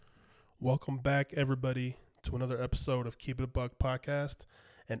Welcome back, everybody, to another episode of Keep It a Buck podcast,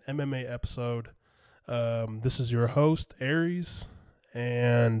 an MMA episode. This is your host, Aries,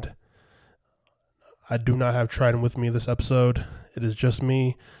 and I do not have Trident with me this episode. It is just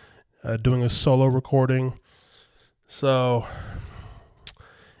me doing a solo recording. So,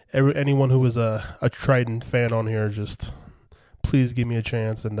 anyone who is a Trident fan on here, just please give me a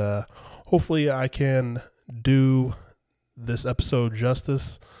chance, and hopefully I can do this episode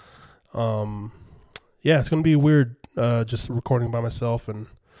justice. It's going to be weird, just recording by myself and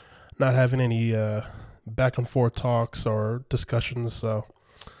not having any, back and forth talks or discussions. So,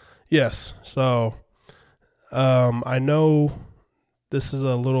 yes. So, I know this is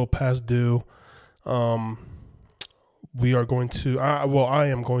a little past due. We are going to, I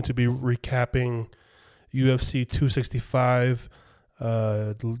am going to be recapping UFC 265,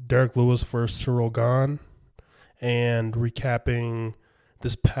 Derek Lewis versus Cyril Gane, and recapping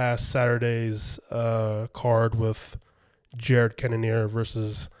this past Saturday's card with Jared Cannonier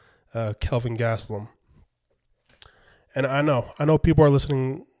versus Kelvin Gastelum. And I know people are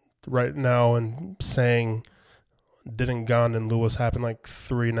listening right now and saying, didn't Gane and Lewis happen like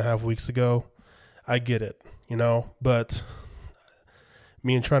 3.5 weeks ago? I get it, but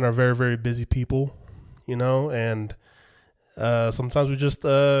me and Trent are very, very busy people, and sometimes we just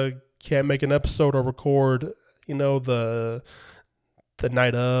can't make an episode or record, the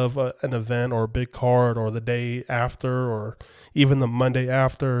night of an event or a big card or the day after or even the Monday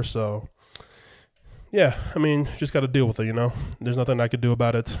after. So, yeah, just got to deal with it, There's nothing I could do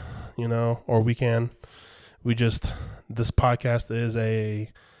about it, or we can. This podcast is a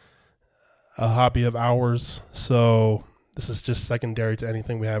hobby of ours. So this is just secondary to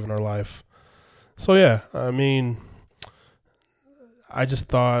anything we have in our life. So, yeah, I just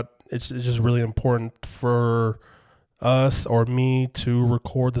thought it's just really important for us or me to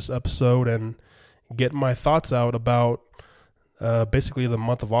record this episode and get my thoughts out about basically the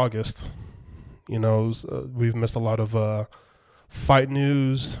month of August. We've missed a lot of fight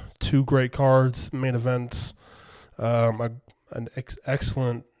news, 2 great cards, main events, an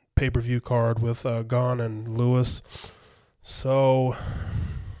excellent pay-per-view card with Gane and Lewis. So,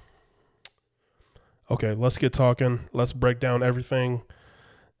 okay, let's get talking. Let's break down everything.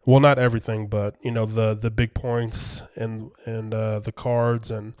 Well, not everything, but, the big points and the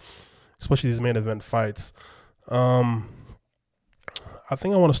cards and especially these main event fights. I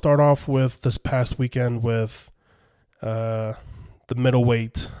think I want to start off with this past weekend with the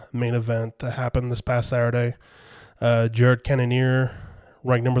middleweight main event that happened this past Saturday. Jared Cannonier,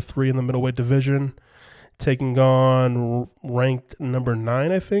 ranked number 3 in the middleweight division, taking on ranked number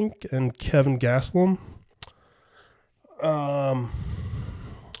 9, I think, and Kelvin Gastelum.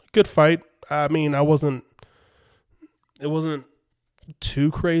 Good fight. It wasn't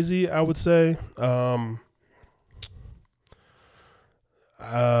too crazy, I would say. Where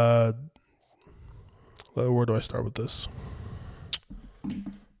do I start with this?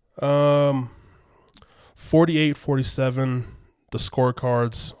 48-47, the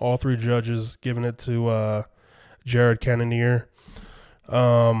scorecards, all 3 judges giving it to Jared Cannonier.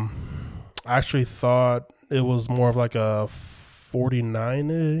 I actually thought it was more of like a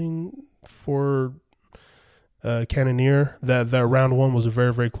 49 for Cannonier. That round 1 was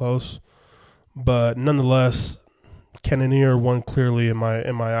very, very close, but nonetheless, Cannonier won clearly in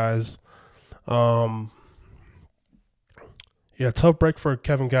my eyes. Tough break for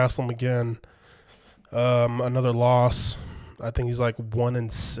Kelvin Gastelum again. Another loss. I think he's like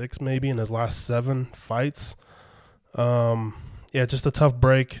 1-6 maybe in his last 7 fights. Just a tough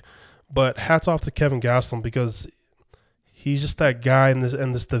break, but hats off to Kelvin Gastelum because he's just that guy in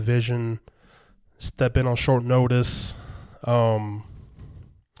this division, step in on short notice.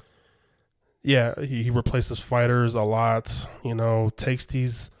 He replaces fighters a lot, takes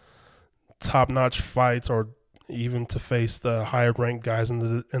these top-notch fights or even to face the higher-ranked guys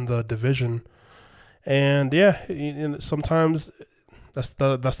in the division. And sometimes that's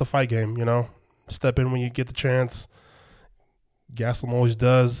the fight game, Step in when you get the chance. Gastelum always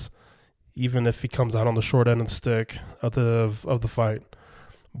does, even if he comes out on the short end of the stick of the fight.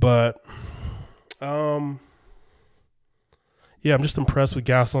 But I'm just impressed with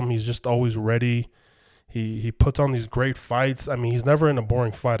Gastelum. He's just always ready. He puts on these great fights. He's never in a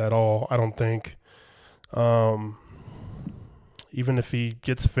boring fight at all, I don't think. Even if he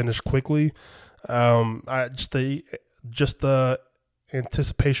gets finished quickly, the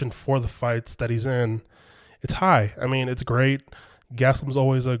anticipation for the fights that he's in, it's high. It's great. Gastelum's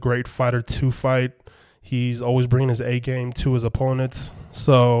always a great fighter to fight. He's always bringing his A game to his opponents.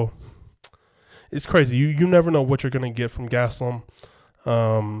 So it's crazy. You never know what you're going to get from Gastelum.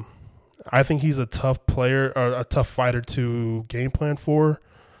 I think he's a tough player, or a tough fighter to game plan for.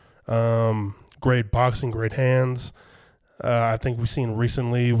 Great boxing, great hands. I think we've seen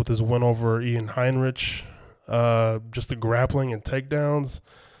recently with his win over Ian Heinrich, just the grappling and takedowns,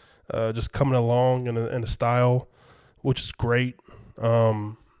 just coming along in a style, which is great.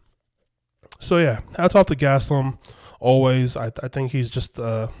 So yeah, hats off to Gastelum. Always, I think he's just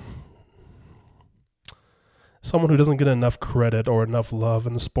someone who doesn't get enough credit or enough love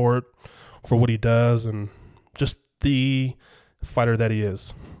in the sport for what he does and just the fighter that he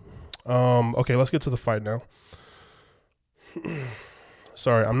is. Okay, let's get to the fight now.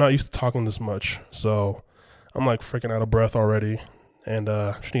 Sorry, I'm not used to talking this much, so I'm like freaking out of breath already, and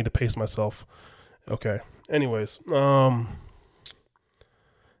just need to pace myself. Okay. Anyways,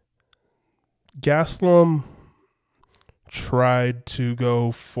 Gastelum tried to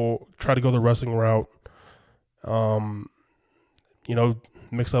go the wrestling route.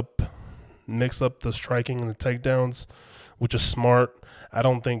 Mix up the striking and the takedowns, which is smart. I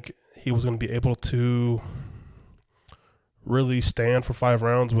don't think he was going to be able to really stand for 5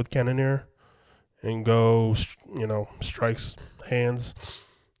 rounds with Cannonier and go, strikes, hands.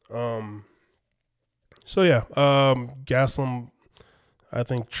 Gastelum, I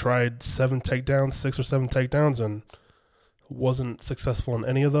think, tried 6 or 7 takedowns, and wasn't successful in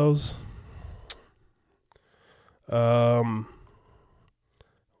any of those.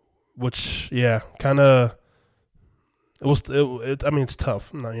 Which, yeah, kind of, it's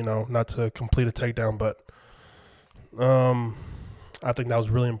tough, not to complete a takedown, but I think that was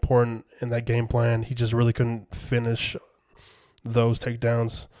really important in that game plan. He just really couldn't finish those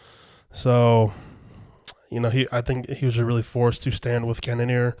takedowns. So, I think he was just really forced to stand with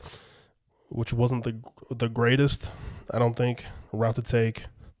Cannonier, which wasn't the greatest, I don't think, route to take.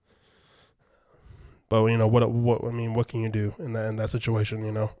 But what can you do in that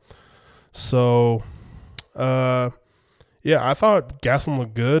situation, So, I thought Gastelum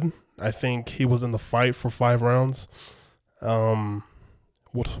looked good. I think he was in the fight for 5 rounds.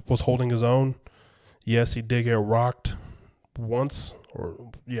 Was holding his own. Yes, he did get rocked once.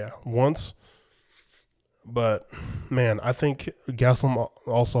 But, man, I think Gastelum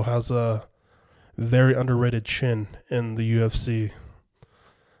also has a very underrated chin in the UFC.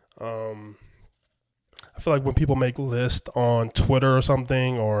 I feel like when people make lists on Twitter or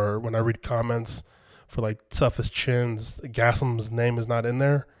something, or when I read comments for like toughest chins, Gastelum's name is not in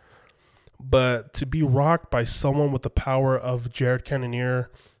there. But to be rocked by someone with the power of Jared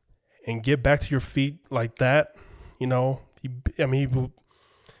Cannonier and get back to your feet like that,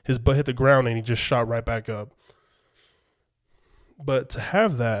 his butt hit the ground and he just shot right back up. But to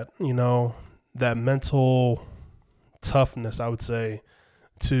have that, that mental toughness, I would say,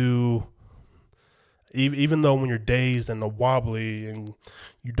 to even though when you're dazed and wobbly and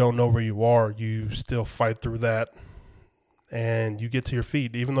you don't know where you are, you still fight through that and you get to your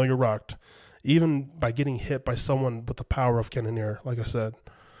feet, even though you're rocked, even by getting hit by someone with the power of Cannonier, like I said.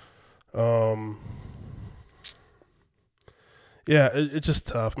 It's just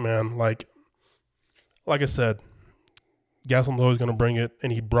tough, man. Like I said, Gastelum's always going to bring it,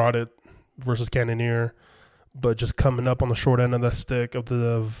 and he brought it versus Cannonier, but just coming up on the short end of that stick of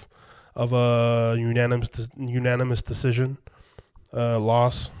a unanimous decision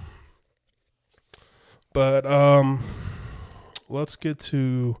loss. But let's get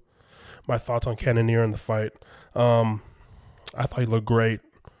to my thoughts on Cannonier in the fight. I thought he looked great.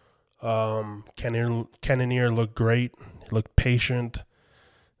 Cannonier looked great. He looked patient.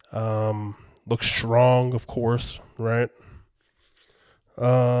 Looked strong, of course, right?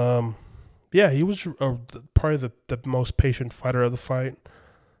 He was probably the most patient fighter of the fight.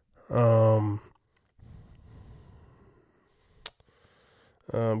 I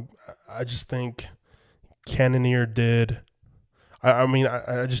just think Cannonier did. I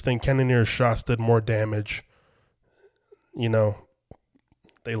just think Cannonier's shots did more damage.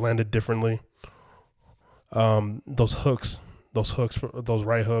 They landed differently. Those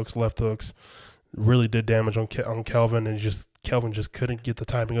right hooks, left hooks, really did damage on Kelvin, and Kelvin just couldn't get the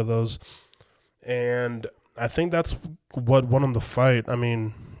timing of those. And I think that's what won him the fight. I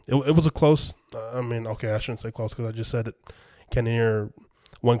mean, it was a close. I shouldn't say close because I just said it. Cannonier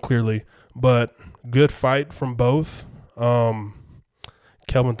won clearly, but good fight from both.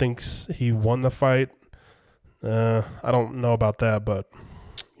 Kelvin thinks he won the fight. I don't know about that, but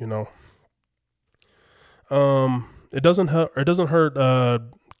it doesn't hurt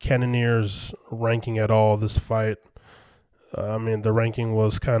Cannonier's ranking at all this fight. The ranking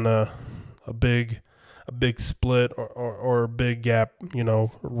was kind of a big split or a big gap,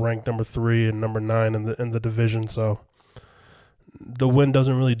 ranked number 3 and number 9 in the division. So The win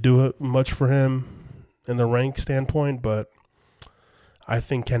doesn't really do much for him in the rank standpoint, but I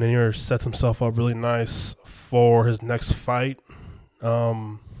think Cannonier sets himself up really nice for his next fight.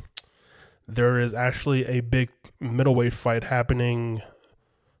 There is actually a big middleweight fight happening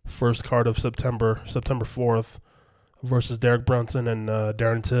first card of September 4th versus Derek Brunson and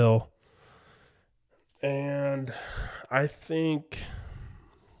Darren Till. And I think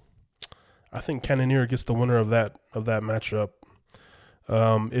Cannonier gets the winner of that matchup.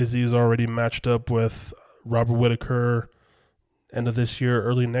 Izzy's already matched up with Robert Whittaker end of this year,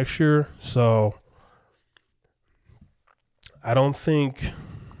 early next year. So I don't think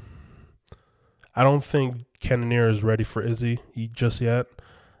Cannonier is ready for Izzy just yet.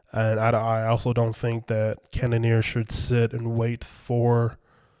 And I also don't think that Cannonier should sit and wait for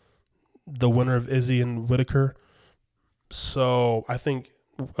the winner of Izzy and Whittaker. So I think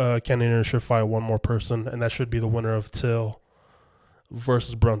Cannonier should fight one more person, and that should be the winner of Till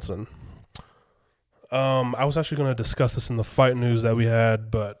versus Brunson. I was actually going to discuss this in the fight news that we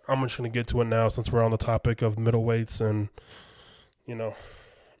had, but I'm just going to get to it now since we're on the topic of middleweights and,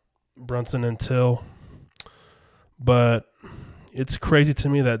 Brunson and Till. But it's crazy to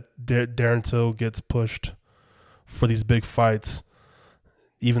me that Darren Till gets pushed for these big fights,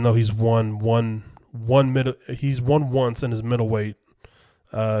 even though he's won once in his middleweight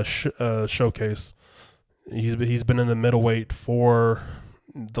showcase. He's been in the middleweight for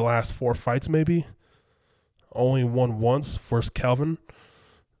the last 4 fights, maybe. Only won once versus Calvin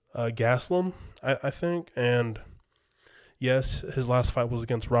Gastelum, I think. And yes, his last fight was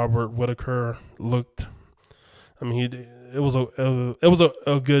against Robert Whittaker. It was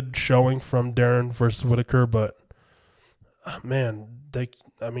a good showing from Darren versus Whittaker, but man,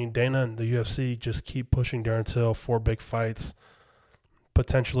 Dana and the UFC just keep pushing Darren Till for big fights.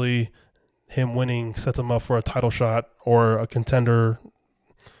 Potentially, him winning sets him up for a title shot or a contender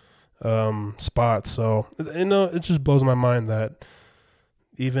spot. So it just blows my mind that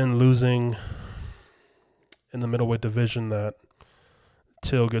even losing in the middleweight division, that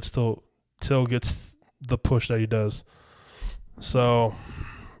Till gets the push that he does. So,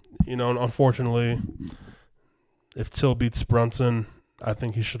 unfortunately, if Till beats Brunson, I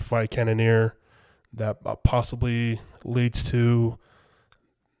think he should fight Cannonier. That possibly leads to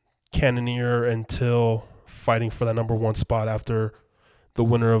Cannonier and Till fighting for that number 1 spot after the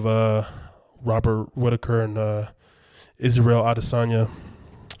winner of Robert Whittaker and Israel Adesanya.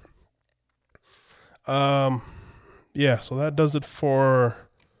 So that does it for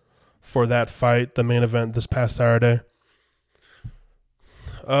that fight, the main event this past Saturday.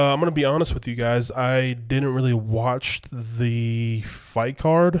 I'm going to be honest with you guys. I didn't really watch the fight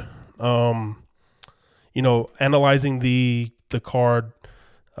card. Analyzing the card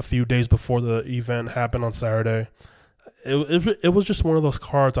a few days before the event happened on Saturday, it was just one of those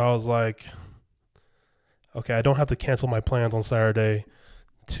cards I was like, okay, I don't have to cancel my plans on Saturday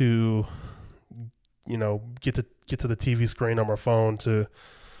to, get to the TV screen on my phone to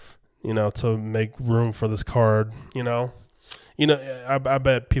make room for this card, I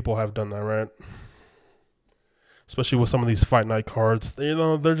bet people have done that, right? Especially with some of these fight night cards,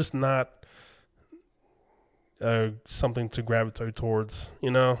 they're just not something to gravitate towards,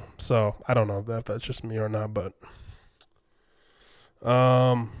 So I don't know if that's just me or not, but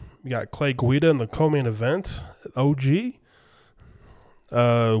we got Clay Guida in the co-main event. OG, he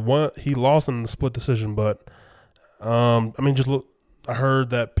lost in the split decision, but I heard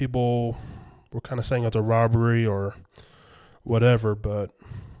that people were kind of saying it's a robbery or whatever, but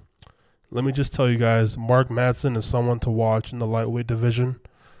let me just tell you guys, Mark Madsen is someone to watch in the lightweight division.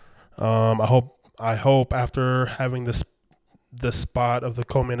 I hope after having this spot of the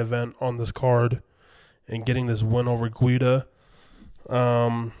co-main event on this card and getting this win over Guida,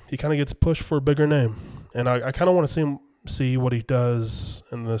 he kind of gets pushed for a bigger name, and I kind of want to see what he does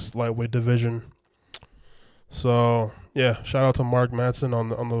in this lightweight division. So yeah, shout out to Mark Madsen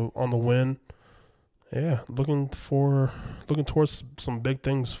on the win. Yeah, looking towards some big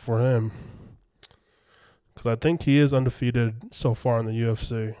things for him, because I think he is undefeated so far in the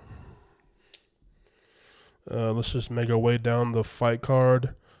UFC. Let's just make our way down the fight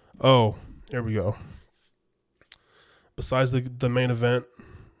card. Oh, here we go. Besides the main event,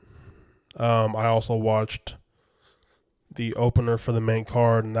 I also watched the opener for the main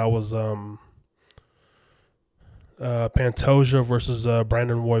card, and that was Pantoja versus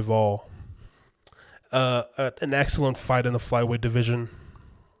Brandon Royval. An excellent fight in the flyweight division.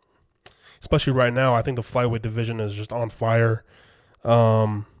 Especially right now, I think the flyweight division is just on fire.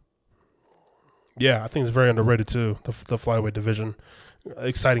 I think it's very underrated too, the flyweight division.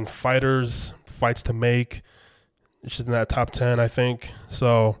 Exciting fighters, fights to make. It's just in that top 10, I think.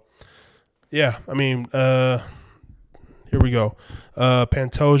 So, yeah, I mean, here we go.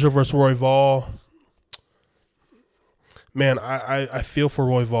 Pantoja versus Royval. Man, I feel for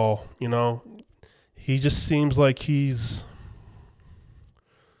Royval, you know. He just seems like he's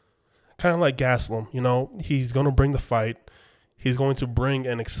kind of like Gastelum, you know. He's going to bring the fight. He's going to bring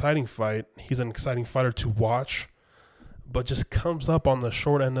an exciting fight. He's an exciting fighter to watch, but just comes up on the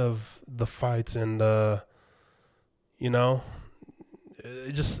short end of the fights, and you know,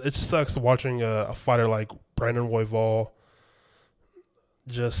 it just sucks watching a fighter like Brandon Royval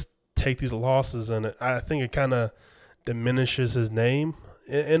just take these losses, and I think it kind of diminishes his name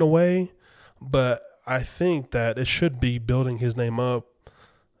in a way, but I think that it should be building his name up.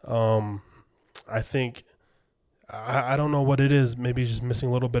 I think I don't know what it is. Maybe he's just missing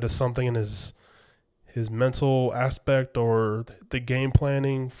a little bit of something in his mental aspect or the game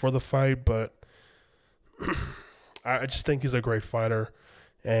planning for the fight, but I just think he's a great fighter,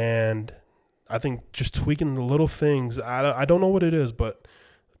 and I think just tweaking the little things. I don't know what it is, but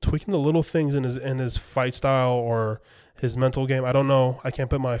tweaking the little things in his fight style or his mental game. I don't know. I can't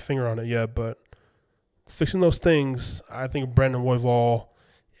put my finger on it yet, but fixing those things, I think Brandon Royval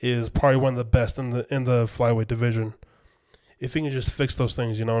is probably one of the best in the flyweight division. If he can just fix those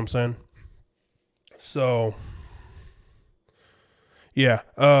things, you know what I'm saying? So, yeah.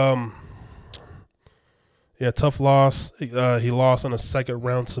 Yeah, tough loss. He lost in a second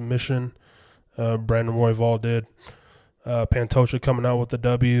round submission. Brandon Royval did. Pantoja coming out with the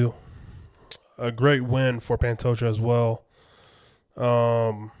W. A great win for Pantoja as well.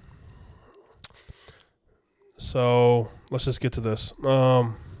 So let's just get to this.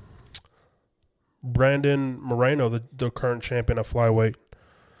 Brandon Moreno, the current champion of flyweight,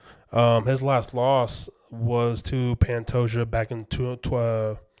 his last loss was to Pantoja back in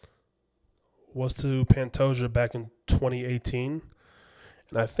 2018,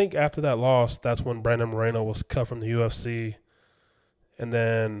 and I think after that loss, that's when Brandon Moreno was cut from the UFC, and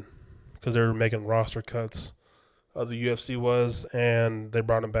then because they were making roster cuts, the UFC was, and they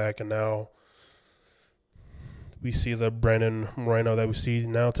brought him back, and now we see the Brandon Moreno that we see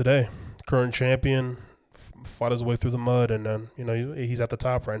now today. Current champion, fought his way through the mud, and then, you know, he's at the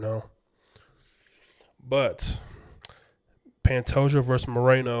top right now. But Pantoja versus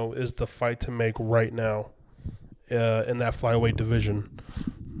Moreno is the fight to make right now in that flyweight division.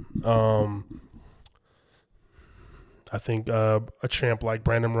 I think a champ like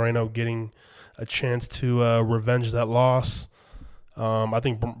Brandon Moreno getting a chance to revenge that loss. I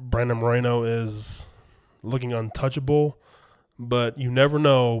think Brandon Moreno is looking untouchable, but you never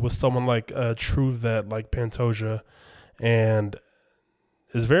know with someone like a true vet like Pantoja, and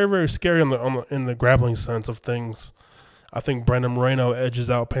it's very, very scary in the grappling sense of things. I think Brandon Moreno edges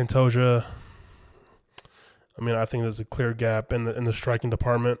out Pantoja. I mean, I think there's a clear gap in the striking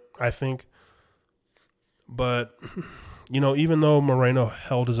department, I think. But, you know, even though Moreno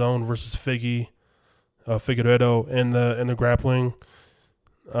held his own versus Figueiredo in the grappling,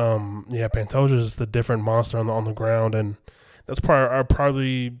 Pantoja is the different monster on the ground, and that's I'll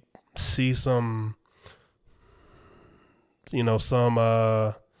probably see some, you know, some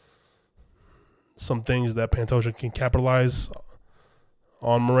things that Pantoja can capitalize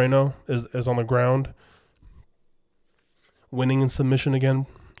on Moreno is on the ground. Winning in submission again,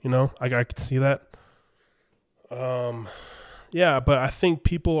 you know, I could see that. But I think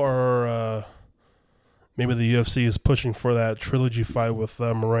people are maybe the UFC is pushing for that trilogy fight with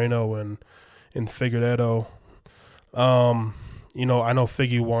Moreno and Figueiredo. You know, I know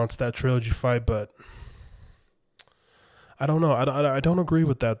Figgy wants that trilogy fight, but I don't know. I don't agree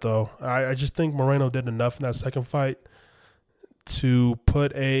with that, though. I just think Moreno did enough in that second fight to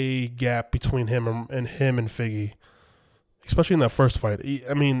put a gap between him and Figgy, especially in that first fight.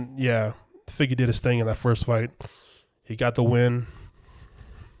 Figgy did his thing in that first fight. He got the win.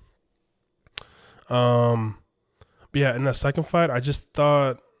 In that second fight, I just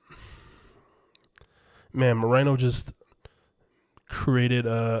thought, man, Moreno just created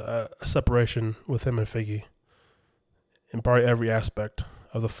a separation with him and Figgy in probably every aspect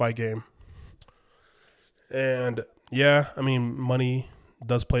of the fight game. And money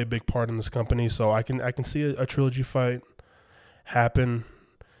does play a big part in this company, so I can see a trilogy fight happen.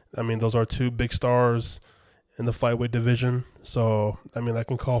 I mean, those are two big stars in the flyweight division, so I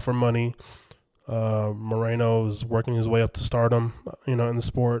can call for money. Moreno is working his way up to stardom, you know, in the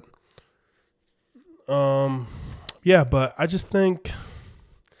sport. But I think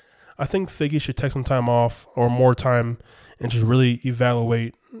Figgy should take some time off or more time and just really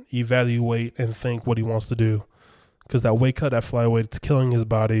evaluate and think what he wants to do. Because that weight cut at flyweight, it's killing his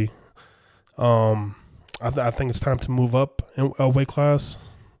body. I I think it's time to move up in a weight class.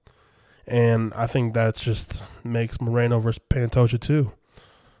 And I think that just makes Moreno versus Pantoja too.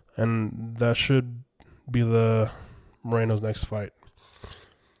 And that should be Moreno's next fight.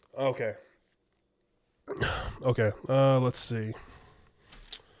 Okay. Let's see.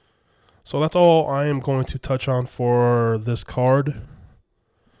 So that's all I am going to touch on for this card.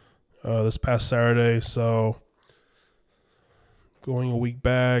 This past Saturday. So going a week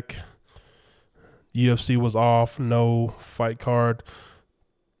back, UFC was off, no fight card.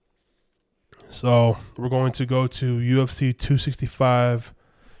 So we're going to go to UFC 265.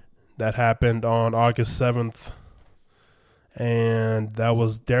 That happened on August 7th. And that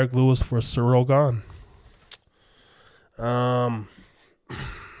was Derek Lewis for Ciryl Gane.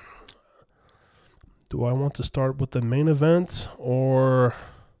 Do I want to start with the main event or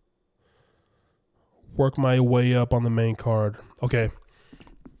work my way up on the main card? Okay.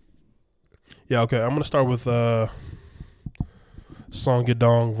 Yeah, okay. I'm going to start with Song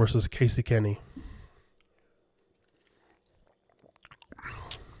Yadong versus Casey Kenny.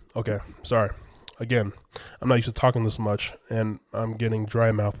 Okay, sorry. Again, I'm not used to talking this much, and I'm getting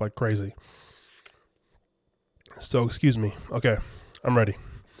dry mouth like crazy. So, excuse me. Okay, I'm ready.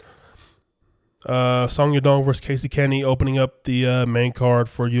 Song Yadong versus Casey Kenny opening up the main card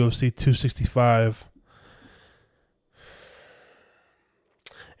for UFC 265.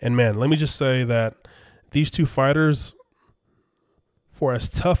 And man, let me just say that these two fighters, for as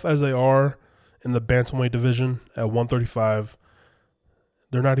tough as they are in the bantamweight division at 135,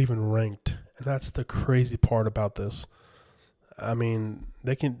 they're not even ranked. And that's the crazy part about this. I mean,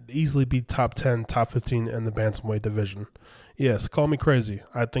 they can easily be top 10, top 15 in the bantamweight division. Yes, call me crazy.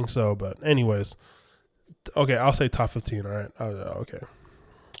 I think so. But anyways, okay, I'll say top 15. All right. Okay.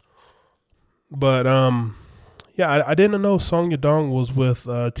 But, yeah, I didn't know Song Yadong was with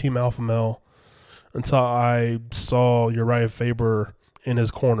Team Alpha Male until I saw Uriah Faber in his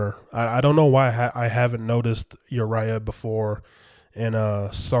corner. I don't know why I haven't noticed Uriah before in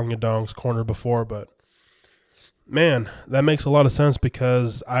Song Yadong's corner before, but man, that makes a lot of sense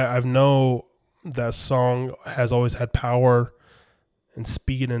because I've know that Song has always had power and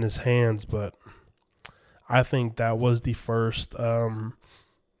speed in his hands, but I think that was the first time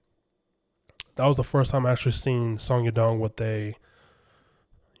I actually seen Song Yadong with a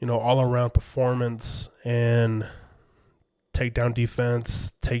all around performance and takedown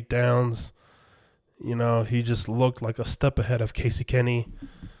defense, takedowns. He just looked like a step ahead of Casey Kenny.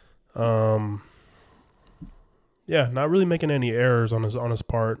 Yeah, not really making any errors on his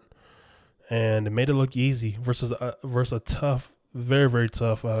part, and it made it look easy versus a tough, very very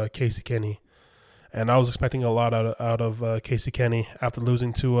tough Casey Kenny. And I was expecting a lot out of Casey Kenny after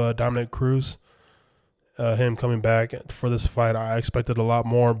losing to Dominic Cruz. Him coming back for this fight, I expected a lot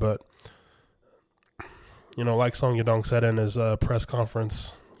more, but like Song Yadong said in his press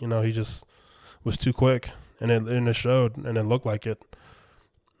conference, he just was too quick, and it showed, and it looked like it.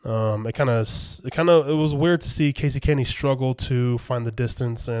 It was weird to see Casey Kenny struggle to find the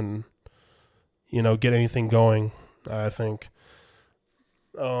distance and get anything going. I think.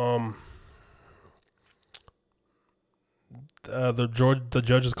 The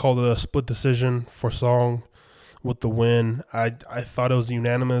judges called it a split decision for Song with the win. I thought it was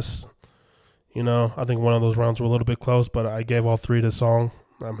unanimous. I think one of those rounds were a little bit close, but I gave all three to Song.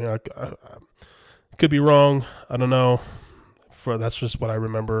 I mean, I could be wrong. I don't know. That's just what I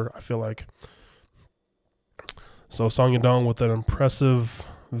remember. I feel like. So Song Yadong with an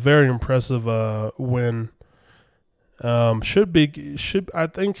very impressive win. I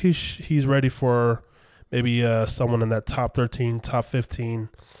think he's ready for maybe someone in that top 13, top 15,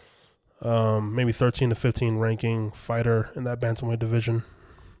 maybe 13 to 15 ranking fighter in that bantamweight division.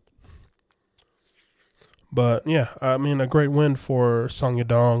 But yeah, I mean, a great win for Song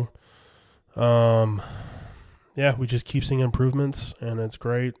Yadong. Yeah, we just keep seeing improvements, and it's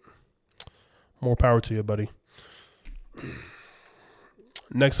great. More power to you, buddy.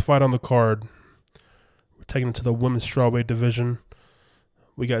 Next fight on the card, we're taking it to the women's strawweight division.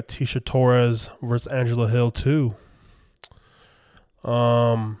 We got Tisha Torres versus Angela Hill 2.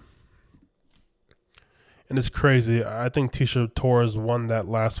 And it's crazy. I think Tisha Torres won that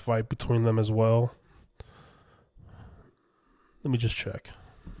last fight between them as well. Let me just check.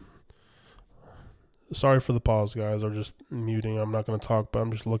 Sorry for the pause, guys. I'm just muting. I'm not going to talk, but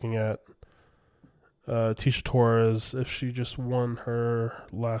I'm just looking at Tisha Torres, if she just won her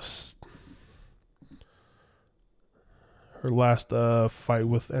last fight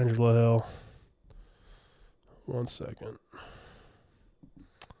with Angela Hill. 1 second.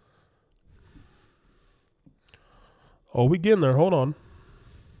 Oh, we getting there. Hold on.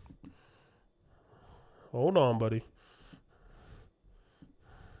 Hold on, buddy.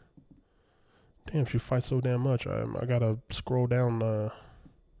 Damn, she fights so damn much. I gotta scroll down.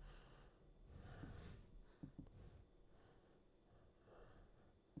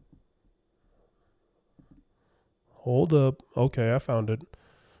 Hold up. Okay, I found it.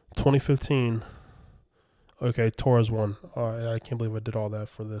 2015. Okay, Torres won. I can't believe I did all that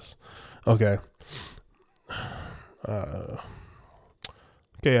for this. Okay. Okay,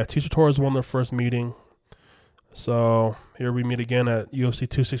 yeah, Tecia Torres won their first meeting. So here we meet again at UFC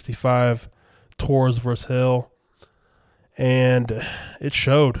 265, Torres versus Hill. And it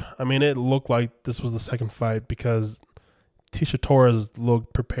showed. I mean, it looked like this was the second fight because Tecia Torres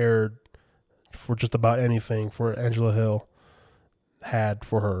looked prepared for just about anything for Angela Hill had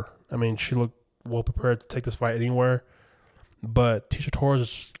for her. I mean, she looked well prepared to take this fight anywhere. But Tecia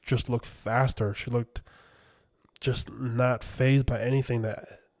Torres just looked faster. She looked just not fazed by anything that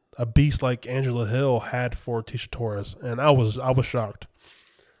a beast like Angela Hill had for Tecia Torres. And I was shocked.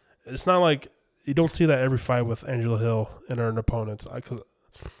 It's not like you don't see that every fight with Angela Hill and her opponents.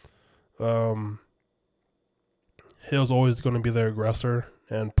 Hill's always going to be their aggressor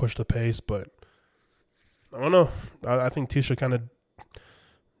and push the pace, but I don't know. I think Tecia kind of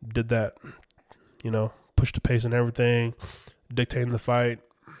did that, push the pace and everything, dictating the fight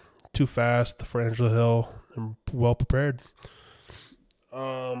too fast for Angela Hill and well prepared.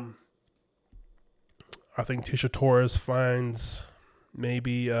 I think Tecia Torres finds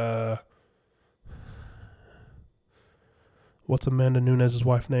maybe what's Amanda Nunes'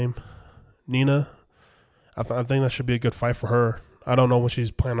 wife's name? Nina. I think that should be a good fight for her. I don't know when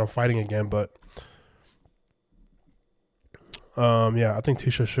she's planning on fighting again, but yeah, I think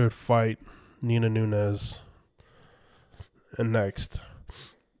Tecia should fight Nina Nunes. And next,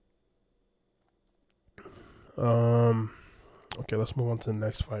 okay, let's move on to the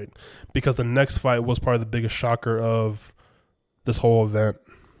next fight because the next fight was probably the biggest shocker of this whole event.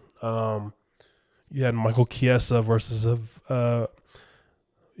 You had Michael Chiesa versus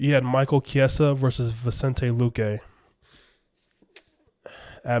Vicente Luque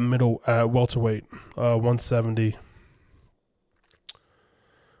at welterweight, 170.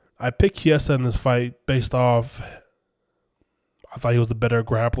 I picked Chiesa in this fight based off I thought he was the better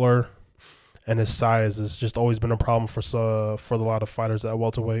grappler, and his size has just always been a problem for a lot of fighters at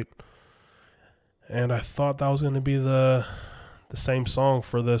welterweight. And I thought that was going to be the same song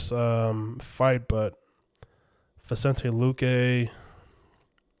for this fight, but Vicente Luque,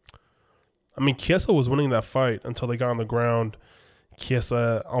 I mean, Chiesa was winning that fight until they got on the ground.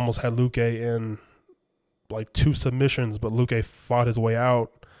 Chiesa almost had Luque in like 2 submissions, but Luque fought his way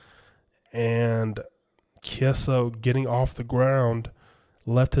out. And Chiesa getting off the ground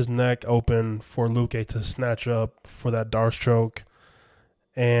left his neck open for Luque to snatch up for that Darce choke.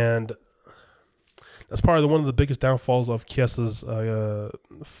 And that's probably one of the biggest downfalls of Chiesa's, I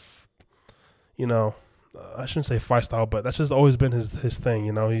shouldn't say fight style, but that's just always been his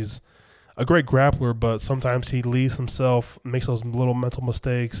thing. He's a great grappler, but sometimes he leaves himself, makes those little mental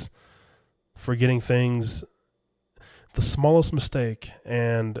mistakes, forgetting things, the smallest mistake,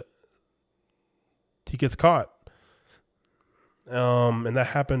 and he gets caught. And that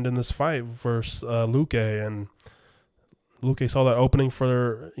happened in this fight versus Luque, and Luque saw that opening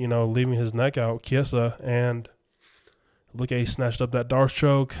for, leaving his neck out, Chiesa, and Luque snatched up that Darce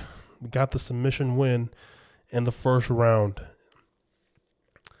choke, got the submission win in the first round.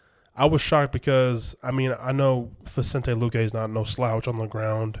 I was shocked because, I know Vicente Luque is not no slouch on the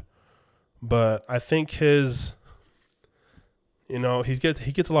ground, but I think his, he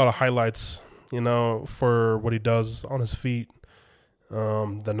gets a lot of highlights, for what he does on his feet,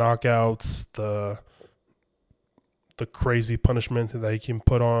 the knockouts, the crazy punishment that he can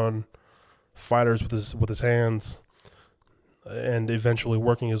put on fighters with his hands, and eventually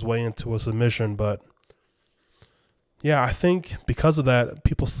working his way into a submission. But yeah, I think because of that,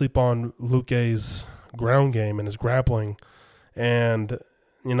 people sleep on Luque's ground game and his grappling, and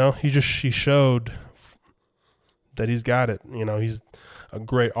he showed that he's got it. He's a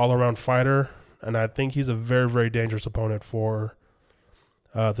great all-around fighter, and I think he's a very, very dangerous opponent for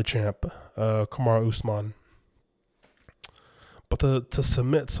the champ, Kamaru Usman. But to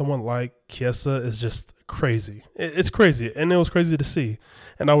submit someone like Chiesa is just crazy. It's crazy, and it was crazy to see.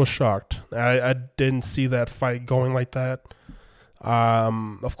 And I was shocked. I didn't see that fight going like that.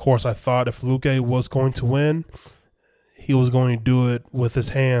 Of course, I thought if Luque was going to win, he was going to do it with his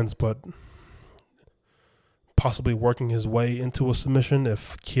hands, but possibly working his way into a submission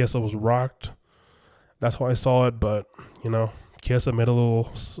if Chiesa was rocked. That's how I saw it, but, Chiesa made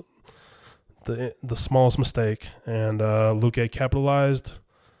the smallest mistake, and Luque capitalized.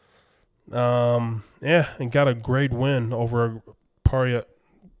 And got a great win over Paria,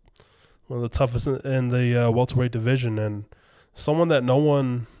 one of the toughest in the welterweight division, and someone that no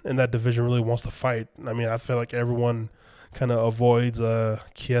one in that division really wants to fight. I mean, I feel like everyone kind of avoids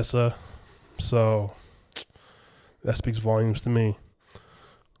Chiesa, so that speaks volumes to me.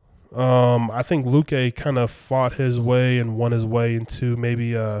 I think Luque kind of fought his way and won his way into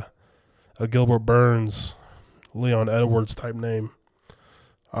maybe a Gilbert Burns, Leon Edwards type name.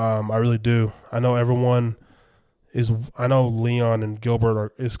 I really do. I know everyone is. I know Leon and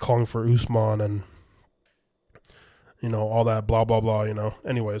Gilbert is calling for Usman and all that blah blah blah.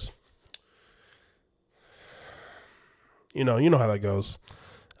 Anyways, you know how that goes.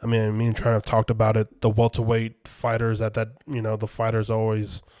 I mean, me and Trent have talked about it. The welterweight fighters the fighters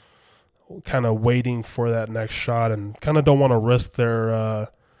always kind of waiting for that next shot and kind of don't want to risk their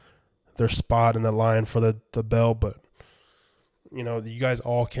spot in the line for the belt, but you guys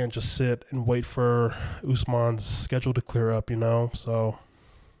all can't just sit and wait for Usman's schedule to clear up, so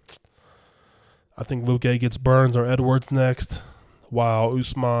I think Luque gets Burns or Edwards next, while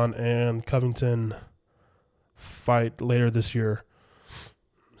Usman and Covington fight later this year.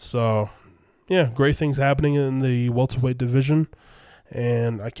 So yeah, great things happening in the welterweight division,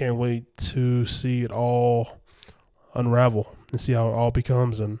 and I can't wait to see it all unravel and see how it all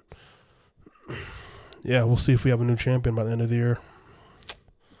becomes. And yeah, we'll see if we have a new champion by the end of the year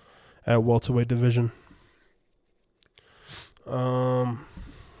at welterweight division.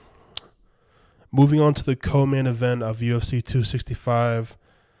 Moving on to the co-main event of UFC 265,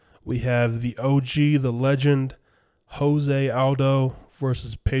 we have the OG, the legend, Jose Aldo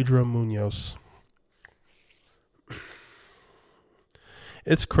versus Pedro Munoz.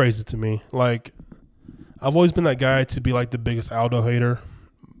 It's crazy to me. Like, I've always been that guy to be like the biggest Aldo hater,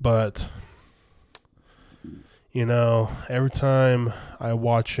 but every time I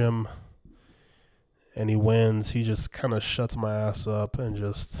watch him and he wins, he just kind of shuts my ass up and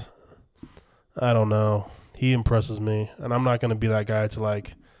just, I don't know. He impresses me, and I'm not going to be that guy to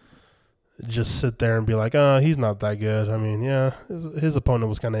like just sit there and be like, he's not that good. I mean, yeah, his opponent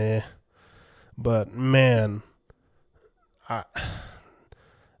was kind of but man, I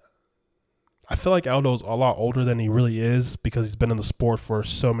feel like Aldo's a lot older than he really is because he's been in the sport for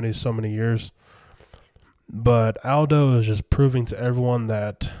so many years. But Aldo is just proving to everyone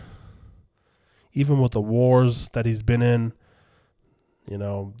that even with the wars that he's been in,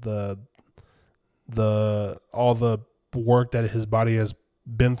 all the work that his body has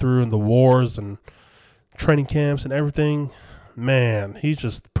been through in the wars and training camps and everything, man, he's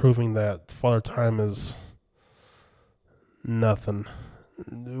just proving that Father Time is nothing.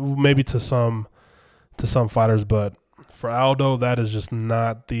 Maybe to some fighters, but for Aldo, that is just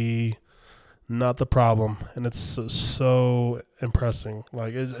not the problem, and it's so impressive.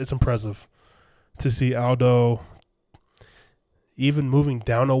 Like, it's impressive to see Aldo even moving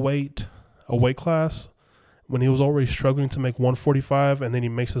down a weight class when he was already struggling to make 145, and then he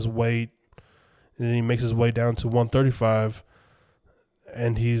makes his way down to 135,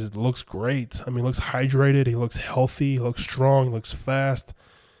 and he looks great. I mean, he looks hydrated, he looks healthy, he looks strong, he looks fast.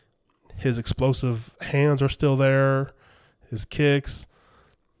 His explosive hands are still there, his kicks.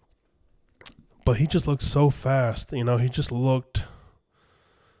 But he just looked so fast. He just looked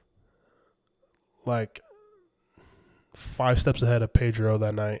like 5 steps ahead of Pedro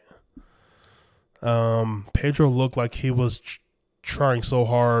that night. Pedro looked like he was trying so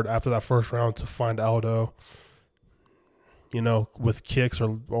hard after that first round to find Aldo, with kicks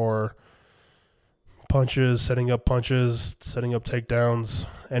or punches, setting up takedowns,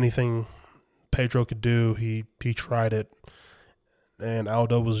 anything Pedro could do, he tried it. And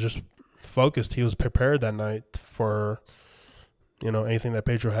Aldo was just focused. He was prepared that night for anything that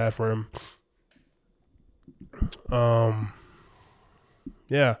Pedro had for him.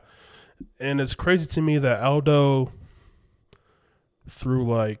 Yeah, and it's crazy to me that Aldo threw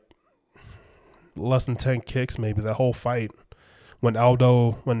like less than 10 kicks maybe that whole fight, when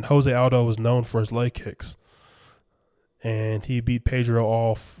Jose Aldo was known for his leg kicks, and he beat Pedro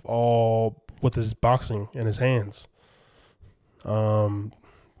off all with his boxing and his hands.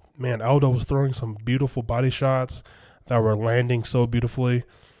 Man, Aldo was throwing some beautiful body shots that were landing so beautifully.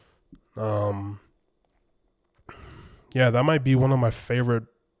 Yeah, that might be one of my favorite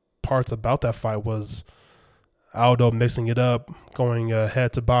parts about that fight was Aldo mixing it up, going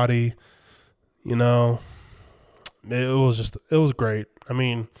head to body. It was great. I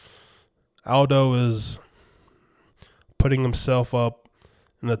mean, Aldo is putting himself up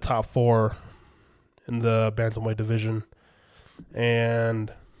in the top 4 in the bantamweight division.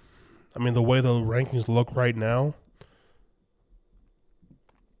 And I mean, the way the rankings look right now,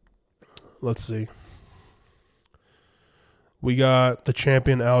 let's see. We got the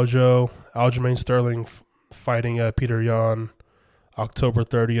champion Aljamain Sterling fighting Peter Yan October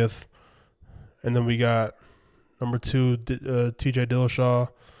 30th. And then we got number 2, TJ Dillashaw.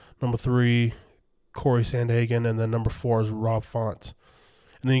 Number 3, Corey Sandhagen. And then number 4 is Rob Font.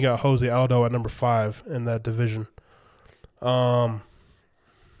 And then you got Jose Aldo at number 5 in that division. So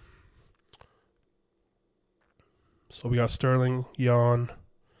we got Sterling, Yan.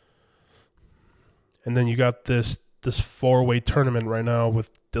 And then you got this 4-way tournament right now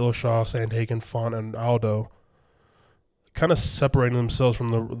with Dillashaw, Sandhagen, Font, and Aldo kind of separating themselves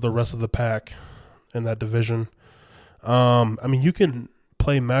from the rest of the pack in that division. I mean, you can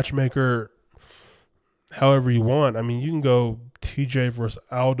play matchmaker however you want. I mean, you can go TJ versus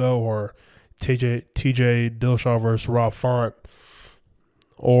Aldo or TJ Dillashaw versus Rob Font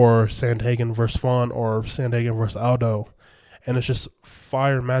or Sandhagen versus Font or Sandhagen versus Aldo. And it's just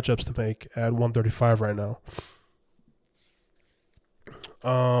fire matchups to make at 135 right now.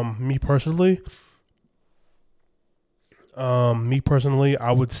 Me personally,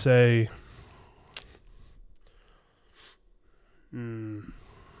 I would say,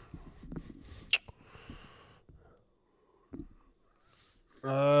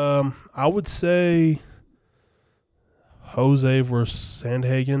 I would say Jose versus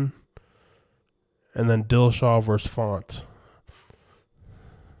Sandhagen, and then Dillashaw versus Font.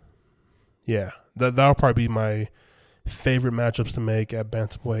 Yeah, that'll probably be my favorite matchups to make at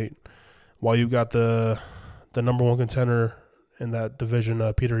bantamweight. While you got the number 1 contender in that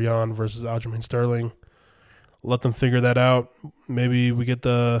division, Peter Yan versus Aljamain Sterling. Let them figure that out. Maybe we get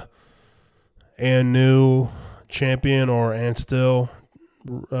the and new champion or and still,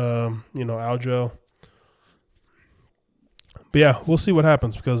 Aljo. But yeah, we'll see what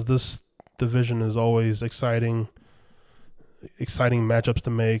happens because this division is always exciting matchups to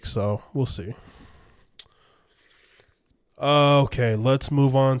make. So we'll see. Okay, let's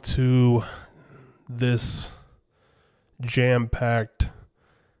move on to this jam-packed,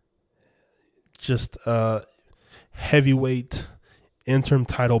 just heavyweight interim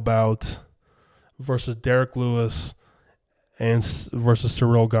title bout versus Derek Lewis and versus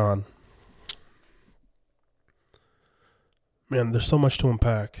Cyril Gane. Man, there's so much to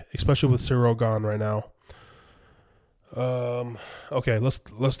unpack, especially with Cyril Gane right now. Okay,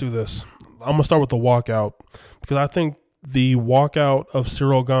 let's do this. I'm gonna start with the walkout because I think the walkout of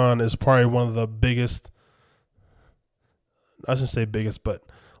Cyril Gane is probably one of the biggest. I shouldn't say biggest, but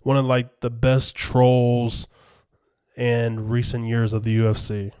one of like the best trolls in recent years of the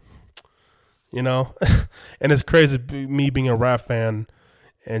UFC. And it's crazy me being a rap fan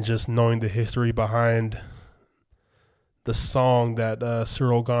and just knowing the history behind the song that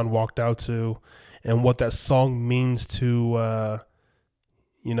Cyril Gane walked out to and what that song means to,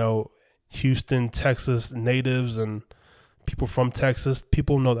 Houston, Texas natives and people from Texas.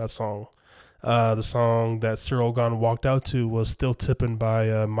 People know that song. The song that Cyril Gane walked out to was Still Tippin'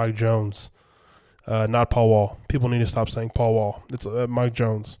 by Mike Jones, not Paul Wall. People need to stop saying Paul Wall. It's Mike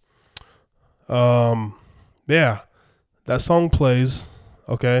Jones. Yeah, that song plays,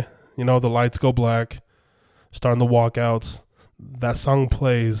 okay? The lights go black, starting the walkouts. That song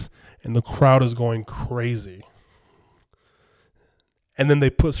plays, and the crowd is going crazy. And then they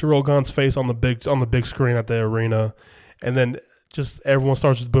put Cyril Gane's face on the big screen at the arena, and then just everyone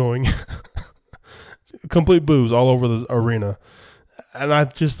starts just booing. Complete boos all over the arena. And I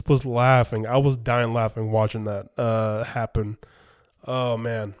just was laughing. I was dying laughing watching that happen. Oh,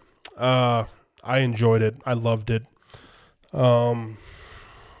 man. I enjoyed it. I loved it.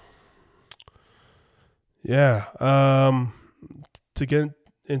 Yeah. To get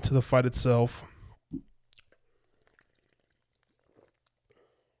into the fight itself.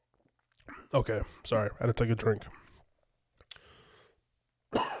 Okay. Sorry. I had to take a drink.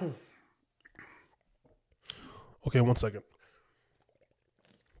 Okay, 1 second.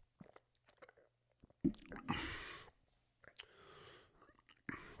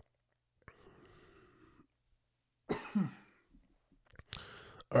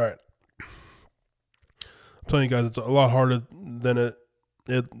 All right. I'm telling you guys, it's a lot harder than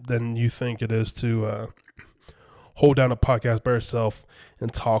than you think it is to hold down a podcast by yourself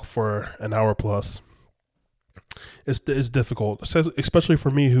and talk for an hour plus. It's difficult, especially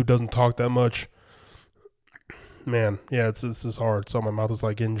for me who doesn't talk that much. Man, yeah, it's hard. So my mouth is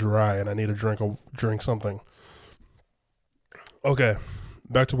like getting dry, and I need to drink something. Okay,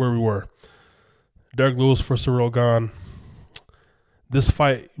 back to where we were. Derek Lewis for Cyril Gane. This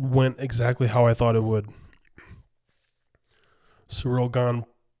fight went exactly how I thought it would. Cyril Gane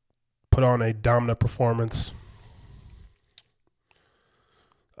put on a dominant performance.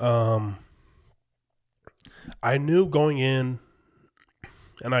 I knew going in,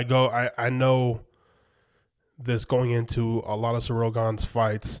 and I know this going into a lot of Ciryl Gane's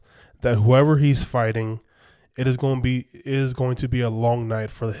fights, that whoever he's fighting, it is going to be a long night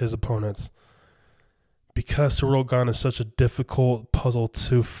for his opponents, because Ciryl Gane is such a difficult puzzle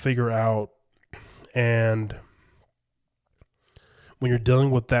to figure out. And when you're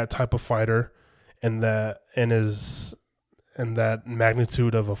dealing with that type of fighter and that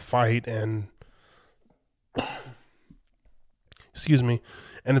magnitude of a fight, and excuse me,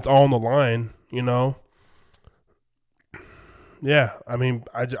 and it's all on the line, Yeah, I mean,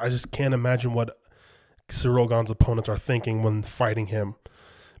 I just can't imagine what Ciryl Gane's opponents are thinking when fighting him,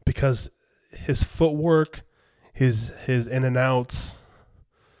 because his footwork, his in and outs,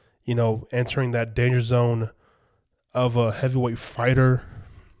 entering that danger zone of a heavyweight fighter.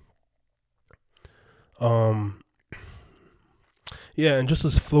 Yeah, and just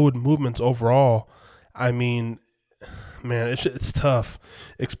his fluid movements overall. I mean, man, it's tough,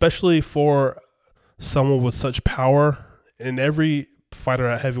 especially for someone with such power. And every fighter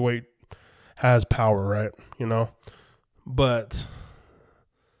at heavyweight has power, right? But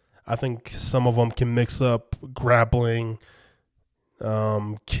I think some of them can mix up grappling,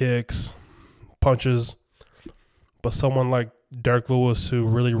 kicks, punches. But someone like Derek Lewis, who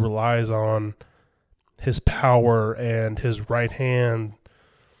really relies on his power and his right hand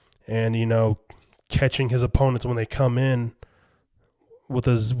and, catching his opponents when they come in with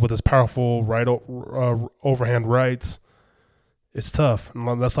his powerful right overhand rights, it's tough.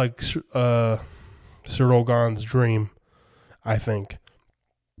 And that's like Ciryl Gane's dream, I think,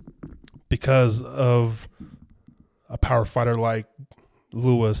 because of a power fighter like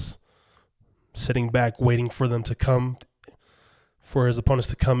Lewis sitting back waiting for them to come, for his opponents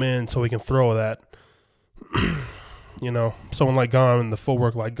to come in so he can throw that. Someone like Gane and the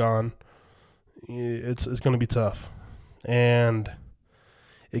footwork like Gane, it's going to be tough. And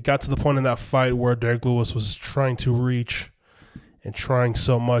it got to the point in that fight where Derek Lewis was trying to reach and trying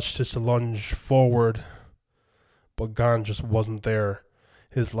so much just to lunge forward, but Gane just wasn't there.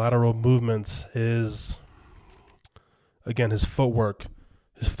 His lateral movements, his footwork,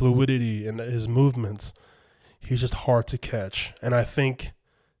 his fluidity, and his movements, he's just hard to catch. And I think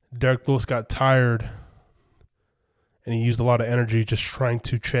Derek Lewis got tired, and he used a lot of energy just trying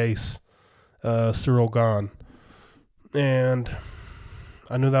to chase Ciryl Gane. And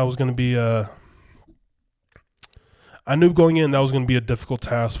I knew that was going to be I knew going in that was going to be a difficult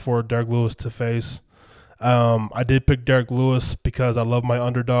task for Derek Lewis to face. I did pick Derek Lewis because I love my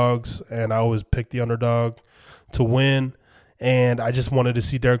underdogs, and I always pick the underdog to win. And I just wanted to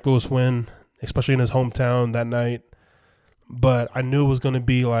see Derek Lewis win, especially in his hometown that night. But I knew it was going to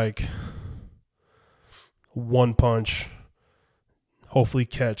be like one punch, hopefully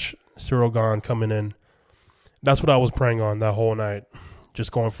catch Ciryl Gane coming in. That's what I was praying on that whole night,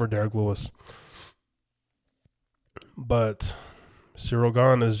 just going for Derek Lewis. But Ciryl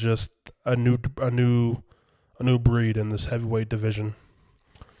Gane is just a new breed in this heavyweight division,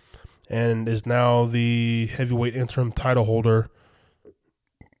 and is now the heavyweight interim title holder.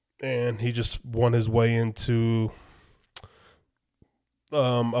 And he just won his way into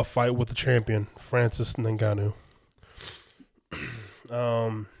a fight with the champion, Francis Ngannou.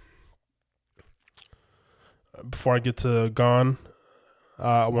 Before I get to Gane,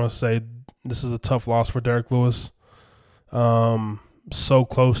 I want to say this is a tough loss for Derek Lewis. So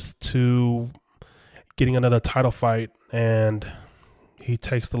close to getting another title fight, and he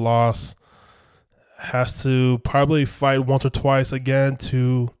takes the loss. Has to probably fight once or twice again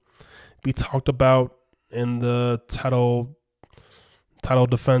to be talked about in the title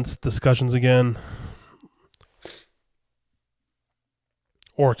defense discussions again,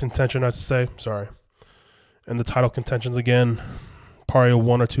 or contention, I should say. Sorry, and the title contentions again. Probably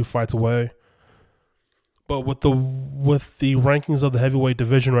one or two fights away. But with the rankings of the heavyweight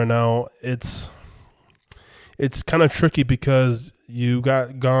division right now, it's kind of tricky, because you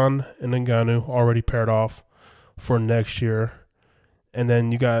got Gane and Ngannou already paired off for next year, and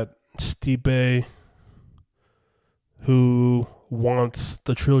then you got Stipe, who wants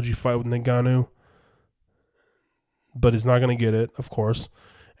the trilogy fight with Ngannou, but is not going to get it, of course.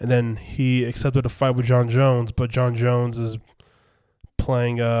 And then he accepted a fight with John Jones, but John Jones is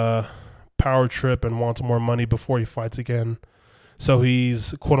playing a power trip and wants more money before he fights again. So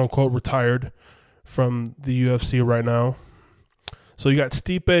he's quote-unquote retired from the UFC right now. So you got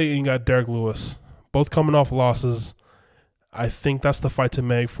Stipe and you got Derek Lewis, both coming off losses. I think that's the fight to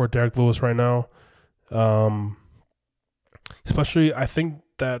make for Derek Lewis right now. Especially, I think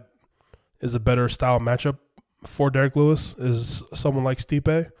that is a better style matchup for Derek Lewis is someone like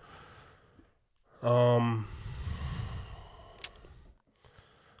Stipe.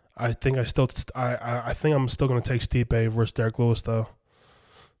 I think I think I'm still gonna take Stipe versus Derek Lewis though.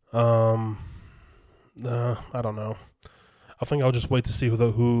 I don't know. I think I'll just wait to see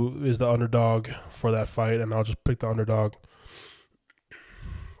who is the underdog for that fight, and I'll just pick the underdog.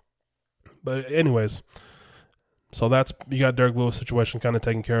 But anyways, so you got Derek Lewis situation kind of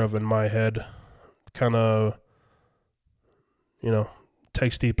taken care of in my head. Kind of,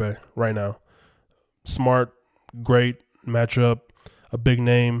 take Stipe right now. Smart, great matchup, a big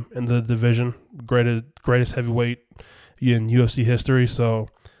name in the division, greatest heavyweight in UFC history. So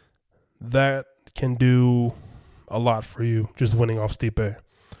that can do a lot for you, just winning off Stipe.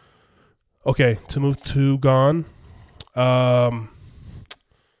 Okay, to move to Gane.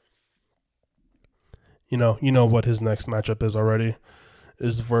 You know what his next matchup is already.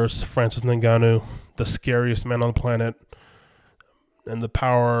 Is versus Francis Ngannou, the scariest man on the planet, and the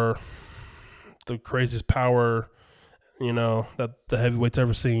craziest power, that the heavyweight's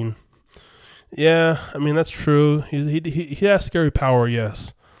ever seen. Yeah, I mean that's true. He has scary power,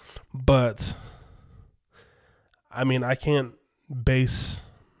 yes, but I mean I can't base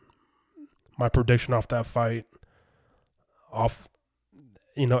my prediction off that fight, off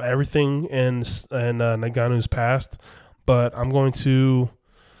everything in Ngannou's past, but I'm going to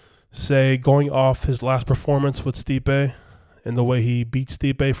say going off his last performance with Stipe and the way he beat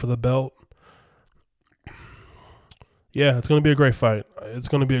Stipe for the belt. Yeah, it's going to be a great fight. It's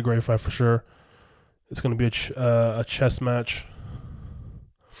going to be a great fight for sure. It's going to be a chess match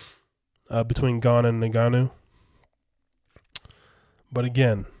between Gane and Ngannou. But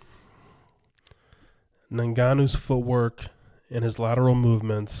again, Ngannou's footwork and his lateral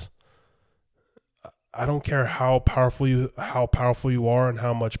movements, I don't care how powerful you are and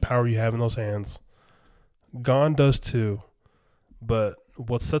how much power you have in those hands. Gane does too. But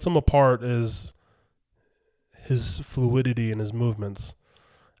what sets him apart is his fluidity and his movements.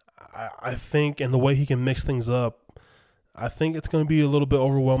 I think, and the way he can mix things up, I think it's going to be a little bit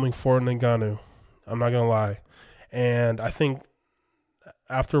overwhelming for Ngannou. I'm not going to lie. And I think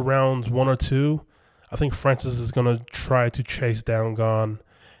after rounds 1 or 2, I think Francis is going to try to chase down Gane.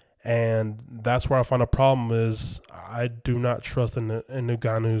 And that's where I find a problem is I do not trust in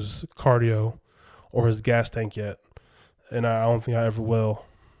Ngannou's cardio or his gas tank yet. And I don't think I ever will,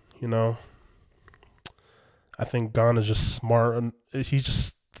 I think Gane is just smart. And he's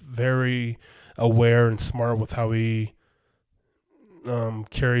just very aware and smart with how he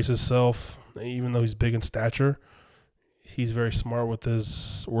carries himself. Even though he's big in stature, he's very smart with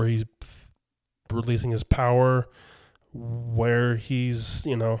where he's releasing his power, where he's, I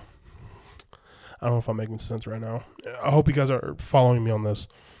don't know if I'm making sense right now. I hope you guys are following me on this.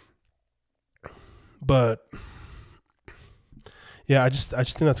 But yeah, I just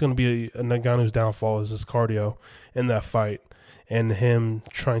think that's going to be a Ngannou's downfall is his cardio in that fight and him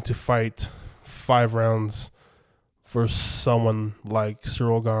trying to fight 5 rounds versus someone like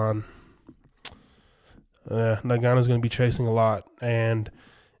Cyril Gane. Ngannou's going to be chasing a lot. And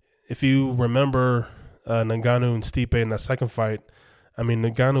if you remember Ngannou and Stipe in that second fight, I mean,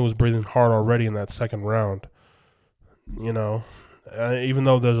 Ngannou was breathing hard already in that second round. Even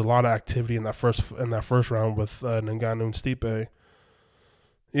though there's a lot of activity in that first round with Ngannou and Stipe.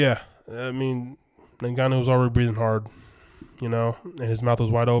 Yeah, I mean, Ngannou was already breathing hard, and his mouth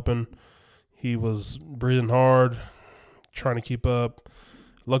was wide open. He was breathing hard, trying to keep up.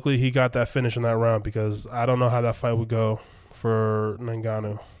 Luckily, he got that finish in that round because I don't know how that fight would go for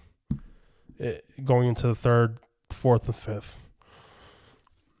Ngannou going into the 3rd, 4th, and 5th.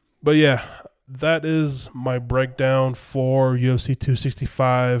 But yeah, that is my breakdown for UFC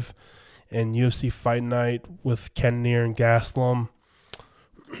 265 and UFC Fight Night with Cannonier and Gastelum.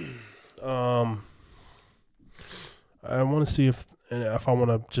 I want to see if I want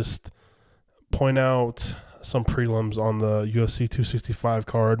to just point out some prelims on the UFC 265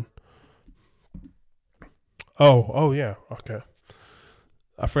 card. Oh yeah, okay.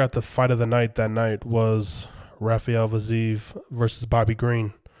 I forgot the fight of the night that night was Rafael Vaziv versus Bobby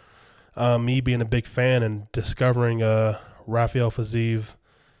Green. Me being a big fan and discovering Rafael Vaziv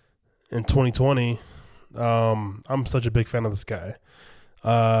in 2020, I'm such a big fan of this guy.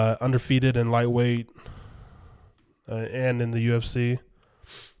 Undefeated in lightweight and in the UFC,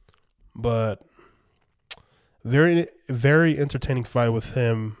 but very, very entertaining fight with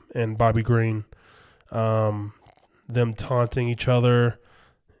him and Bobby Green. Them taunting each other,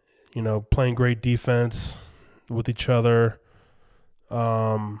 playing great defense with each other.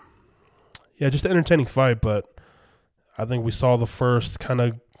 Yeah, just an entertaining fight, but I think we saw the first kind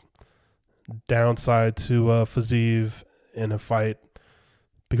of downside to Vaziv in a fight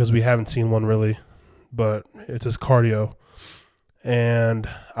because we haven't seen one really, but it's his cardio. And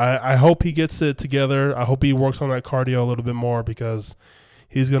I hope he gets it together. I hope he works on that cardio a little bit more because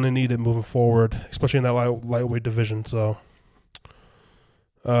he's going to need it moving forward, especially in that lightweight division. So,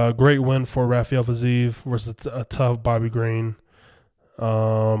 great win for Rafael Fiziev versus a tough Bobby Green.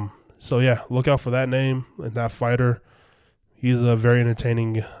 So, yeah, look out for that name and that fighter. He's a very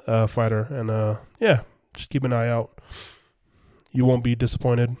entertaining fighter. And, yeah, just keep an eye out. You won't be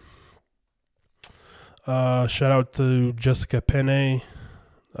disappointed. Shout out to Jessica Penne.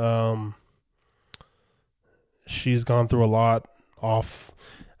 She's gone through a lot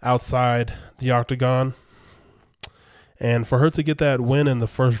outside the octagon. And for her to get that win in the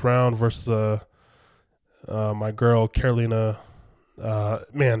first round versus my girl Carolina,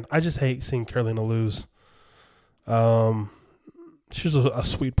 man, I just hate seeing Carolina lose. She's a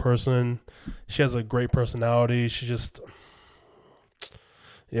sweet person. She has a great personality. She just,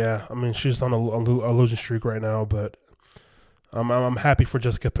 yeah, I mean, she's on a losing streak right now. But I'm happy for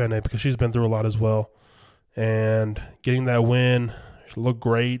Jessica Penne because she's been through a lot as well. And getting that win, she looked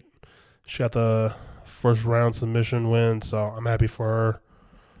great. She got the first round submission win, so I'm happy for her.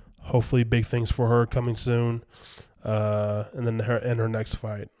 Hopefully, big things for her coming soon, and then her next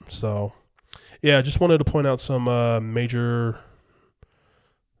fight. So, yeah, I just wanted to point out some major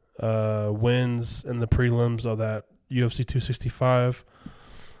wins in the prelims of that UFC 265.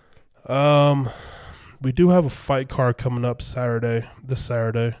 We do have a fight card coming up this Saturday,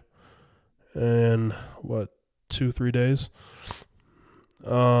 in 2-3 days.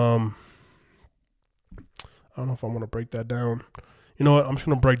 I don't know if I want to break that down. You know what? I'm just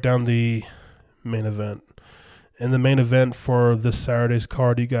going to break down the main event. In the main event for this Saturday's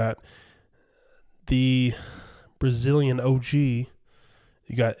card, you got the Brazilian OG. You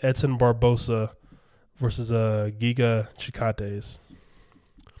got Edson Barbosa versus Giga Chikadze.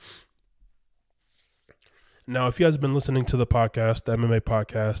 Now, if you guys have been listening to the podcast, the MMA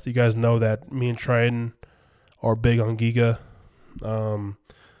podcast, you guys know that me and Trident are big on Giga.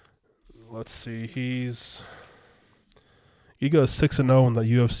 Let's see. Giga is 6-0 in the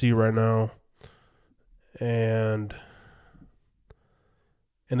UFC right now. And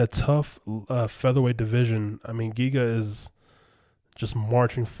in a tough featherweight division, I mean, Giga is just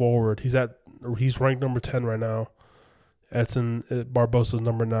marching forward. He's ranked number 10 right now. Edson Barbosa is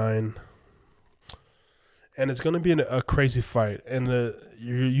number 9. And it's going to be a crazy fight, and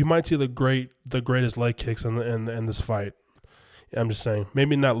you might see the greatest leg kicks in this fight. I'm just saying,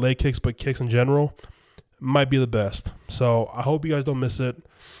 maybe not leg kicks, but kicks in general might be the best. So I hope you guys don't miss it.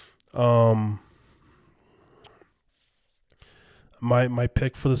 My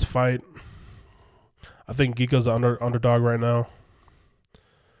pick for this fight, I think Giga's the underdog right now,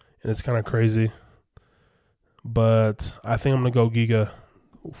 and it's kind of crazy, but I think I'm gonna go Giga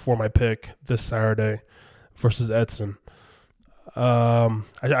for my pick this Saturday versus Edson. I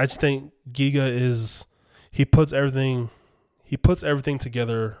just think Giga he puts everything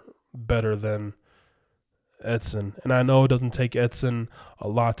together better than Edson. And I know it doesn't take Edson a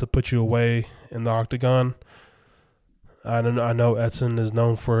lot to put you away in the octagon. I know Edson is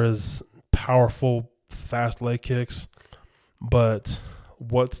known for his powerful, fast leg kicks, but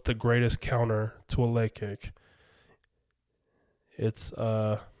what's the greatest counter to a leg kick? It's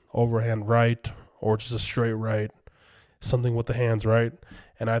overhand right or just a straight right, something with the hands, right?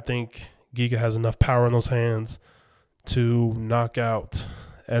 And I think Giga has enough power in those hands to knock out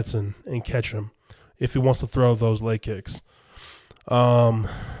Edson and catch him if he wants to throw those leg kicks.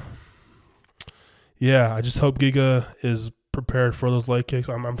 Yeah, I just hope Giga is prepared for those leg kicks.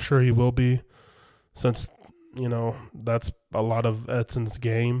 I'm sure he will be, since, that's a lot of Edson's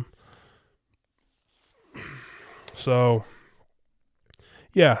game. So,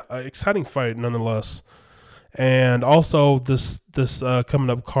 yeah, exciting fight nonetheless. And also this coming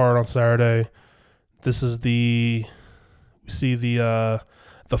up card on Saturday, this is the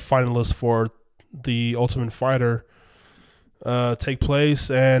finalists for the Ultimate Fighter take place,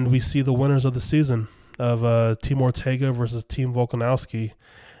 and we see the winners of the season of Team Ortega versus Team Volkanovski.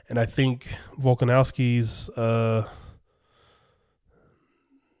 And I think Volkanovski's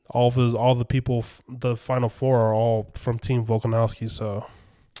all the people, the final four are all from Team Volkanovski. So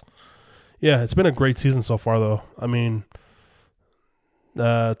yeah, it's been a great season so far, though. I mean,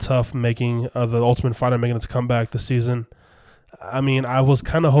 tough making the Ultimate Fighter making its comeback this season. I mean, I was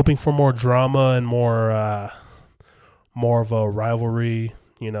kind of hoping for more drama and more of a rivalry,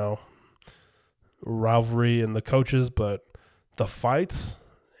 rivalry in the coaches, but the fights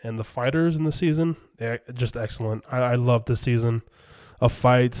and the fighters in the season, just excellent. I love this season of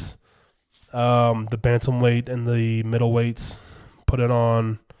fights. The bantamweight and the middleweights put it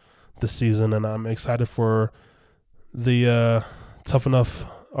on this season, and I'm excited for the Tough Enough,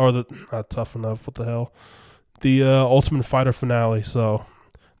 or not Tough Enough, what the hell? The Ultimate Fighter finale. So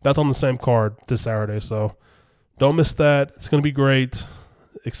that's on the same card this Saturday. So don't miss that. It's going to be great.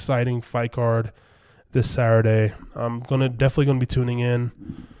 Exciting fight card this Saturday. I'm definitely gonna be tuning in,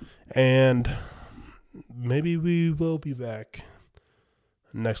 and maybe we will be back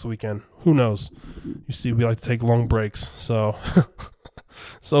next weekend. Who knows? You see, we like to take long breaks, so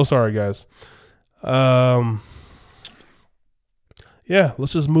so sorry, guys. Yeah,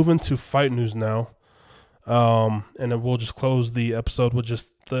 let's just move into fight news now, and then we'll just close the episode with just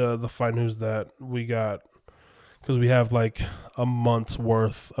the fight news that we got, because we have like a month's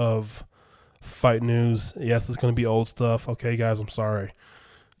worth of fight news. Yes, it's going to be old stuff. Okay, guys, I'm sorry.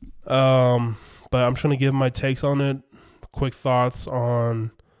 But I'm just going to give my takes on it. Quick thoughts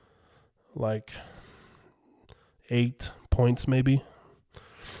on like 8 points maybe.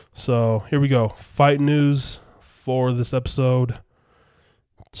 So here we go. Fight news for this episode.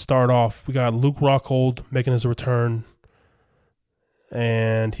 Start off, we got Luke Rockhold making his return,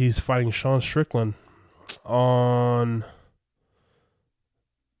 and he's fighting Sean Strickland on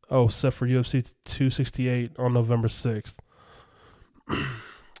set for UFC 268 on November 6th.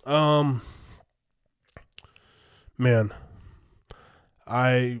 Man,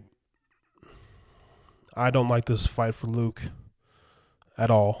 I don't like this fight for Luke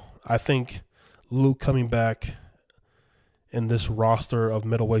at all. I think Luke coming back in this roster of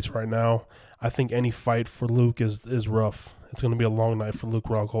middleweights right now, I think any fight for Luke is rough. It's going to be a long night for Luke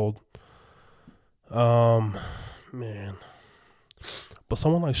Rockhold. Man. But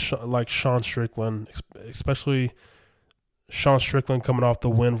someone like Sean Strickland, especially Sean Strickland coming off the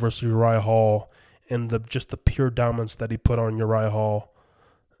win versus Uriah Hall, and just the pure dominance that he put on Uriah Hall.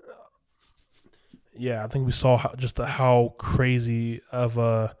 Yeah, I think we saw how crazy of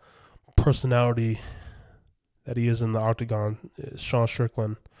a personality that he is in the octagon, Sean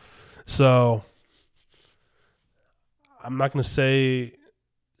Strickland. So I'm not going to say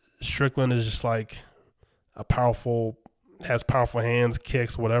Strickland is just like has powerful hands,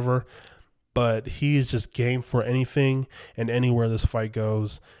 kicks, whatever, but he's just game for anything and anywhere this fight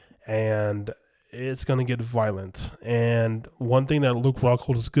goes, and it's going to get violent. And one thing that Luke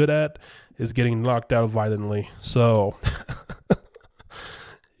Rockhold is good at is getting knocked out violently. So,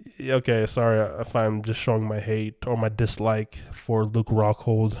 okay, sorry if I'm just showing my hate or my dislike for Luke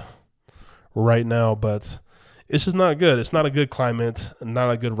Rockhold right now, but it's just not good. It's not a good climate,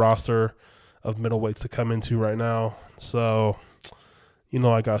 not a good roster of middleweights to come into right now. So,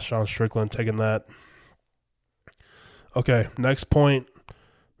 I got Sean Strickland taking that. Okay, next point.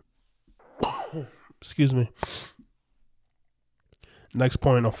 Excuse me. Next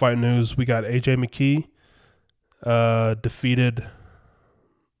point on fight news, we got AJ McKee defeated.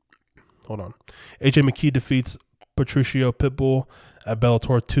 Hold on. AJ McKee defeats Patricio Pitbull at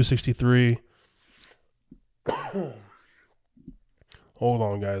Bellator 263. Hold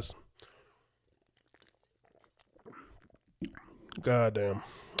on, guys. God damn.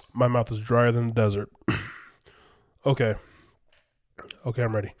 My mouth is drier than the desert. Okay,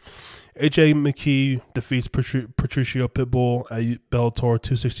 I'm ready. AJ McKee defeats Patricio Pitbull at Bellator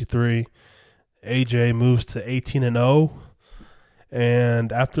 263. AJ moves to 18-0.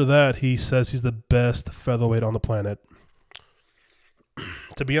 And after that, he says he's the best featherweight on the planet.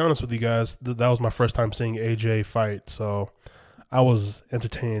 To be honest with you guys, that was my first time seeing AJ fight. So I was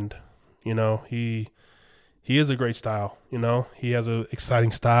entertained. He is a great style. He has an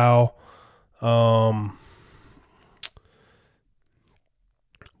exciting style.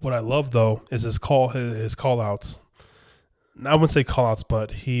 What I love though is his call outs. I wouldn't say call outs,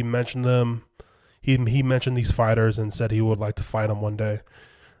 but he mentioned them. He mentioned these fighters and said he would like to fight them one day.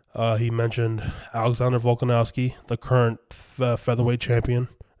 He mentioned Alexander Volkanovski, the current featherweight champion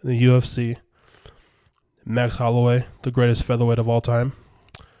in the UFC. Max Holloway, the greatest featherweight of all time.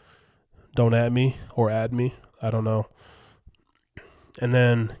 Don't at me or add me. I don't know. And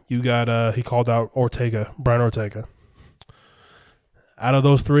then you got, he called out Brian Ortega. Out of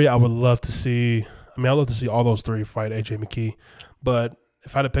those three, I'd love to see all those three fight AJ McKee. But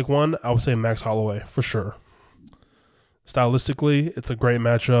if I had to pick one, I would say Max Holloway for sure. Stylistically, it's a great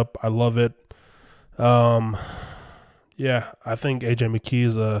matchup. I love it. Yeah, I think AJ McKee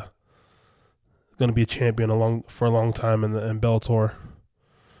is going to be a champion for a long time in Bellator.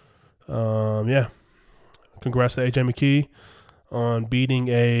 Yeah. Congrats to AJ McKee on beating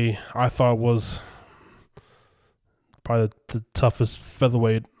I thought was probably the toughest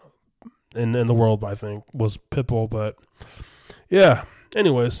featherweight in the world, I think, was Pitbull. But yeah,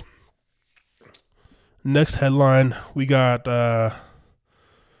 anyways, next headline, we got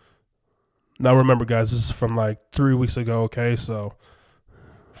Now remember, guys, this is from like 3 weeks ago, okay? So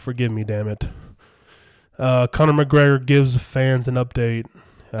forgive me, damn it. Conor McGregor gives fans an update.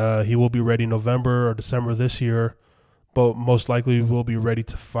 He will be ready November or December this year, but most likely will be ready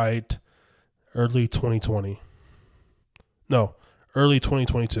to fight early 2020. No, early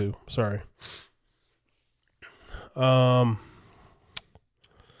 2022. Sorry.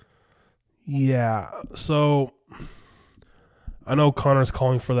 Yeah, so I know Conor's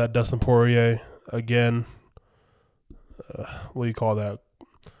calling for that Dustin Poirier again. What do you call that?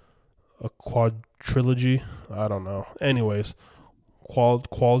 A quadrilogy? I don't know. Anyways,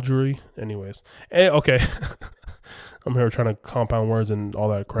 quadri. Anyways, okay. I'm here trying to compound words and all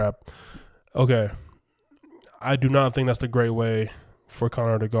that crap. Okay, I do not think that's the great way for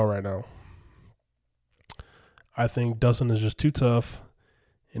Conor to go right now. I think Dustin is just too tough,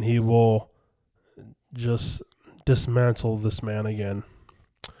 and he will just dismantle this man again.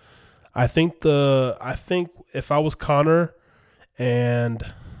 I think if I was Conor and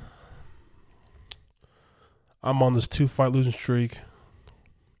I'm on this 2-fight losing streak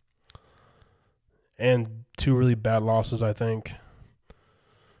and 2 really bad losses, I think.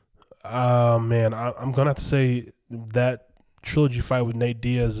 Man, I'm gonna have to say that trilogy fight with Nate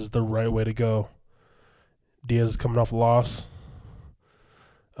Diaz is the right way to go. Diaz is coming off a loss.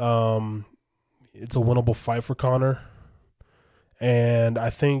 It's a winnable fight for Conor, and I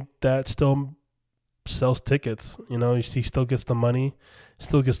think that still sells tickets. You know, he still gets the money,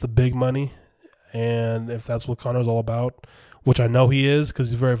 still gets the big money, and if that's what Conor's all about, which I know he is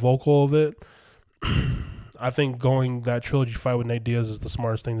because he's very vocal of it, I think going that trilogy fight with Nate Diaz is the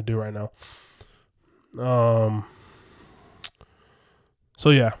smartest thing to do right now. So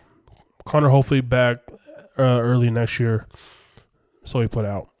yeah, Conor hopefully back early next year. So he put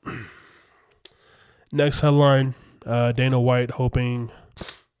out. Next headline, Dana White hoping.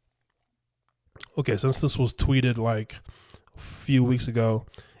 Okay, since this was tweeted like a few weeks ago,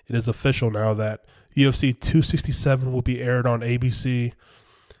 it is official now that UFC 267 will be aired on ABC,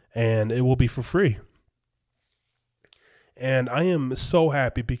 and it will be for free. And I am so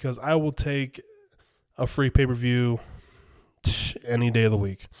happy because I will take a free pay-per-view any day of the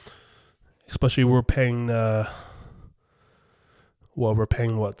week. Especially we're paying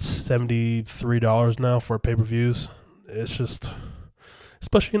 $73 now for pay-per-views. It's just,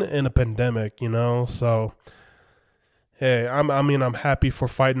 especially in a pandemic, you know. So, hey, I'm happy for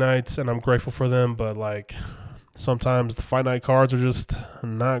fight nights and I'm grateful for them, but like sometimes the fight night cards are just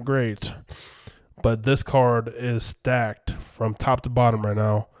not great. But this card is stacked from top to bottom right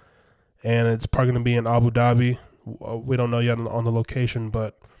now, and it's probably going to be in Abu Dhabi. We don't know yet on the location,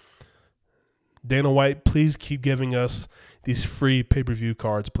 but Dana White, please keep giving us these free pay-per-view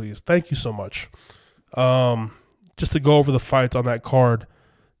cards, please. Thank you so much. Just to go over the fights on that card,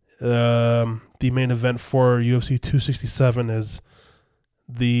 the main event for UFC 267 is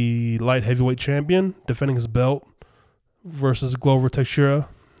the light heavyweight champion defending his belt versus Glover Teixeira.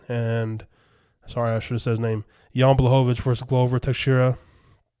 And, sorry, I should have said his name. Jan Blachowicz versus Glover Teixeira.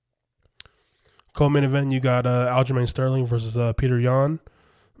 Co-main event, you got Aljamain Sterling versus Peter Yan.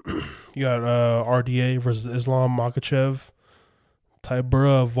 You got RDA versus Islam Makhachev,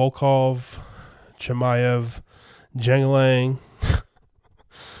 Tybura Volkov, Chimaev, Zhang Lang,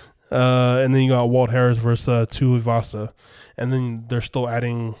 and then you got Walt Harris versus Tuivasa. And then they're still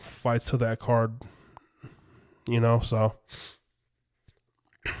adding fights to that card, you know, so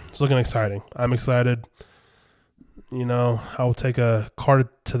it's looking exciting. I'm excited. You know, I will take a card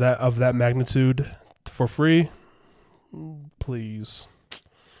to that magnitude for free. Please.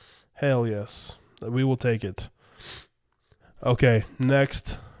 Hell yes. We will take it. Okay,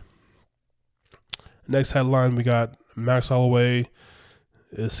 next headline, we got Max Holloway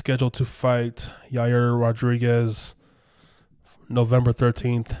is scheduled to fight Yair Rodriguez November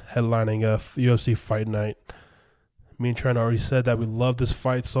 13th, headlining a UFC Fight Night. Me and Trent already said that we love this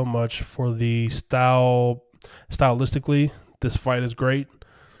fight so much for the stylistically, this fight is great.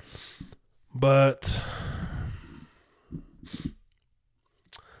 But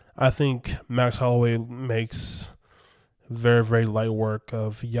I think Max Holloway makes very, very light work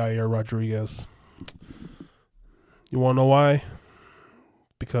of Yair Rodriguez. You want to know why?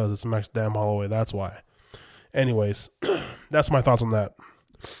 Because it's Max damn Holloway. That's why. Anyways, that's my thoughts on that.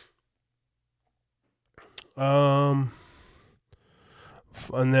 And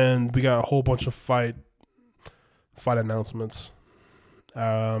then we got a whole bunch of fight announcements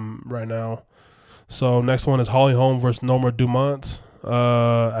right now. So next one is Holly Holm versus Norma Dumont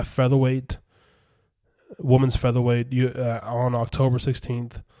at featherweight, women's featherweight on October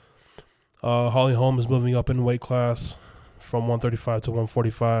 16th. Holly Holm is moving up in weight class from 135 to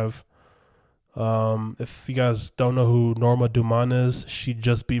 145. If you guys don't know who Norma Dumont is, she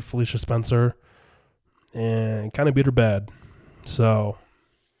just beat Felicia Spencer and kind of beat her bad. So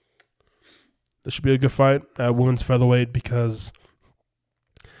this should be a good fight at women's featherweight because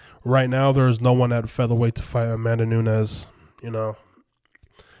right now there is no one at featherweight to fight Amanda Nunes. You know,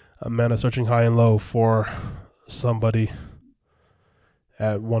 Amanda searching high and low for somebody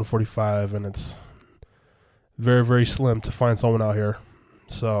at 145, and it's very, very slim to find someone out here.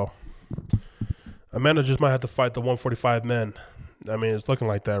 So Amanda just might have to fight the 145 men. I mean, it's looking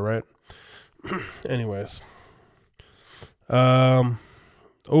like that, right? Anyways. An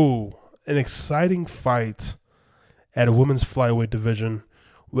exciting fight at a women's flyweight division.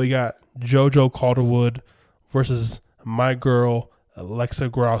 We got JoJo Calderwood versus my girl, Alexa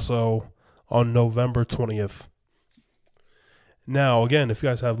Grasso, on November 20th. Now, again, if you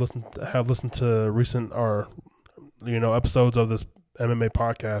guys have listened to recent episodes of this MMA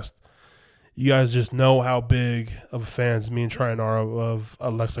podcast, you guys just know how big of fans me and Tryon are of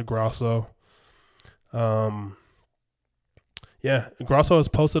Alexa Grasso. Grasso has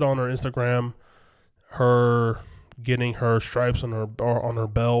posted on her Instagram her getting her stripes on her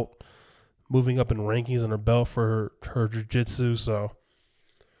belt, moving up in rankings on her belt for her jiu-jitsu. So,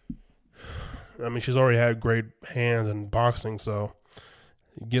 I mean, she's already had great hands in boxing, so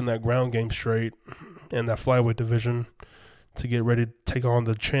getting that ground game straight in that flyweight division to get ready to take on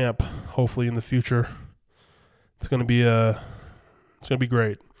the champ, hopefully in the future. It's gonna be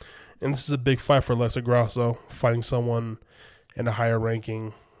great. And this is a big fight for Alexa Grasso, fighting someone in a higher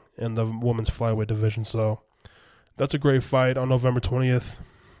ranking in the women's flyweight division. So that's a great fight on November 20th.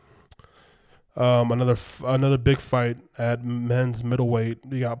 Another big fight at men's middleweight.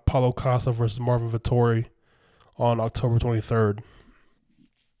 We got Paulo Costa versus Marvin Vettori on October 23rd.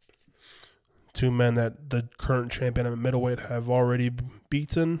 Two men that the current champion at middleweight have already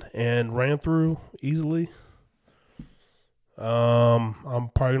beaten and ran through easily. I'm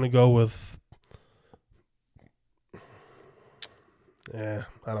probably going to go with... I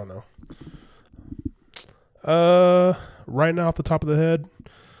don't know. Right now, off the top of the head,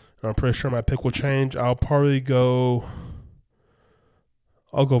 I'm pretty sure my pick will change. I'll go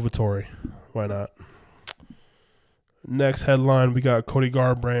Vettori. Why not? Next headline, we got Cody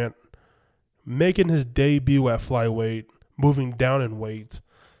Garbrandt making his debut at flyweight, moving down in weight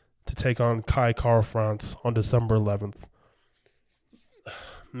to take on Kai Kara-France on December 11th.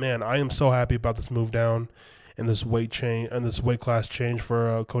 Man, I am so happy about this move down and this weight change and this weight class change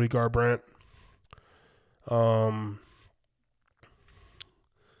for Cody Garbrandt. I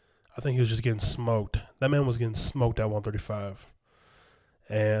think he was just getting smoked. That man was getting smoked at 135.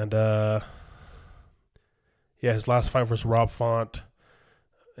 And his last fight versus Rob Font,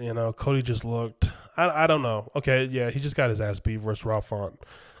 Cody just looked, I don't know. Okay, yeah, he just got his ass beat versus Rob Font.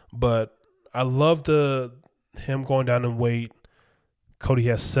 But I love him going down in weight. Cody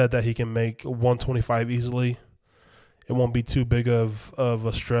has said that he can make 125 easily. It won't be too big of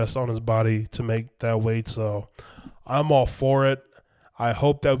a stress on his body to make that weight. So I'm all for it. I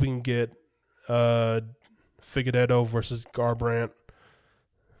hope that we can get Figueiredo versus Garbrandt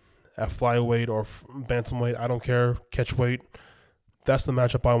at flyweight or bantamweight. I don't care. Catchweight. That's the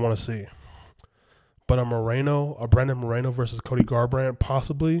matchup I want to see. But a Brandon Moreno versus Cody Garbrandt,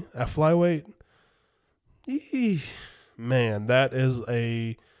 possibly at flyweight. Man, that is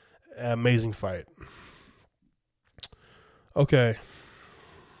an amazing fight. Okay.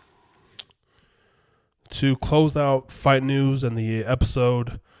 To close out fight news and the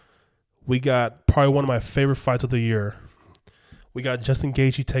episode, we got probably one of my favorite fights of the year. We got Justin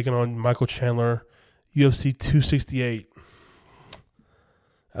Gaethje taking on Michael Chandler, UFC 268.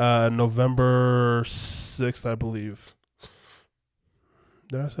 November 6th, I believe.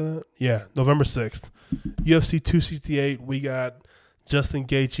 Did I say that? Yeah, November 6th. UFC 268, we got Justin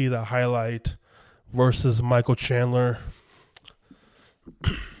Gaethje, the highlight, versus Michael Chandler.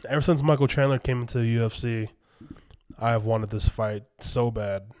 Ever since Michael Chandler came into the UFC, I have wanted this fight so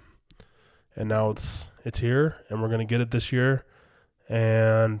bad. And now it's here, and we're going to get it this year.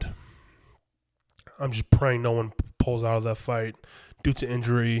 And I'm just praying no one pulls out of that fight due to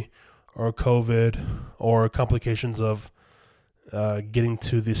injury or COVID or complications of getting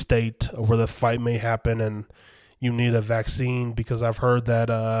to the state where the fight may happen and you need a vaccine, because I've heard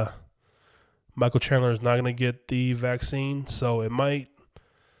that Michael Chandler is not going to get the vaccine. So it might,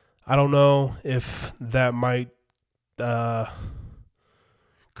 I don't know if that might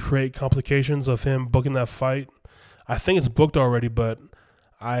create complications of him booking that fight. I think it's booked already, but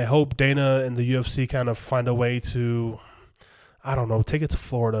I hope Dana and the UFC kind of find a way to, I don't know, take it to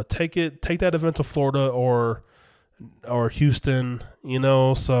Florida. Take that event to Florida or Houston,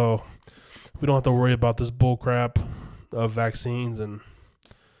 so we don't have to worry about this bull crap of vaccines, and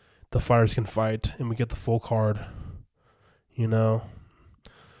the fighters can fight and we get the full card, you know.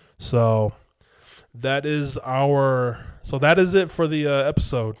 So that is it for the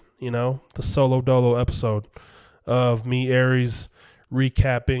episode, you know, the solo dolo episode of me, Aries,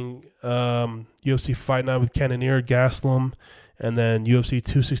 recapping UFC Fight Night with Cannonier, Gastelum, and then UFC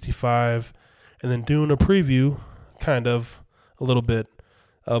 265, and then doing a preview, kind of a little bit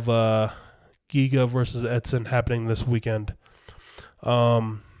of Giga versus Edson happening this weekend.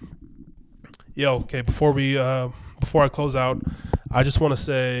 Before I close out, I just want to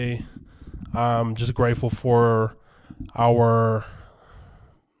say I'm just grateful for our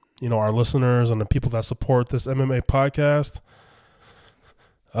listeners and the people that support this MMA podcast.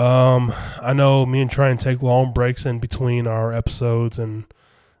 I know me and Tryon take long breaks in between our episodes and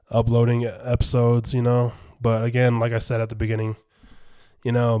uploading episodes, you know, but again, like I said at the beginning,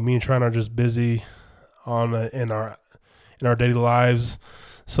 you know, me and Tryon are just busy in our daily lives,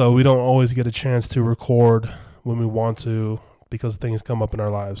 so we don't always get a chance to record when we want to because things come up in our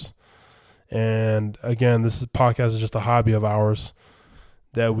lives. And again, this podcast is just a hobby of ours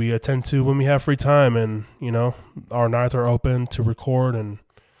that we attend to when we have free time, and you know, our nights are open to record, and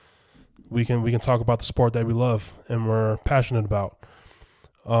we can talk about the sport that we love and we're passionate about.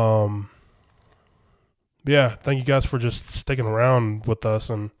 Thank you guys for just sticking around with us,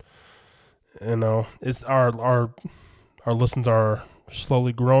 and you know, it's our listens are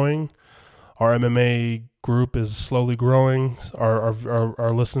slowly growing. Our MMA group is slowly growing.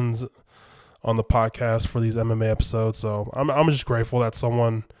 Our listens on the podcast for these MMA episodes. So I'm just grateful that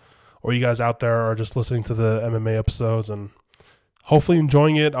someone or you guys out there are just listening to the MMA episodes and hopefully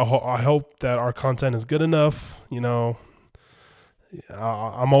enjoying it. I hope that our content is good enough. You know,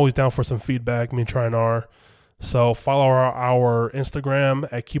 I'm always down for some feedback. Me and Tryon are. So follow our Instagram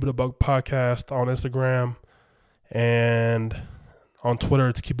at Keep It a Buck Podcast on Instagram, and on Twitter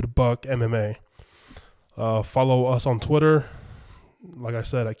it's Keep It a Buck MMA. Follow us on Twitter, like I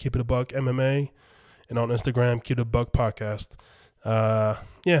said, at Keep It a Buck MMA, and on Instagram, Keep It a Buck Podcast. Man,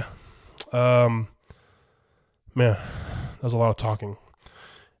 that was a lot of talking.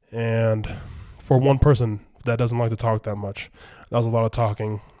 And for one person that doesn't like to talk that much, that was a lot of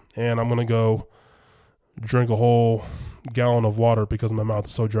talking. And I'm going to go drink a whole gallon of water because my mouth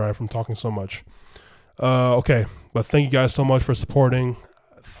is so dry from talking so much. Okay, but thank you guys so much for supporting.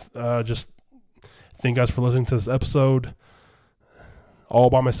 Just thank you guys for listening to this episode all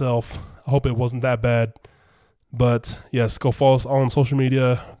by myself. I hope it wasn't that bad. But yes, go follow us on social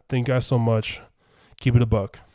media. Thank you guys so much. Keep it a buck.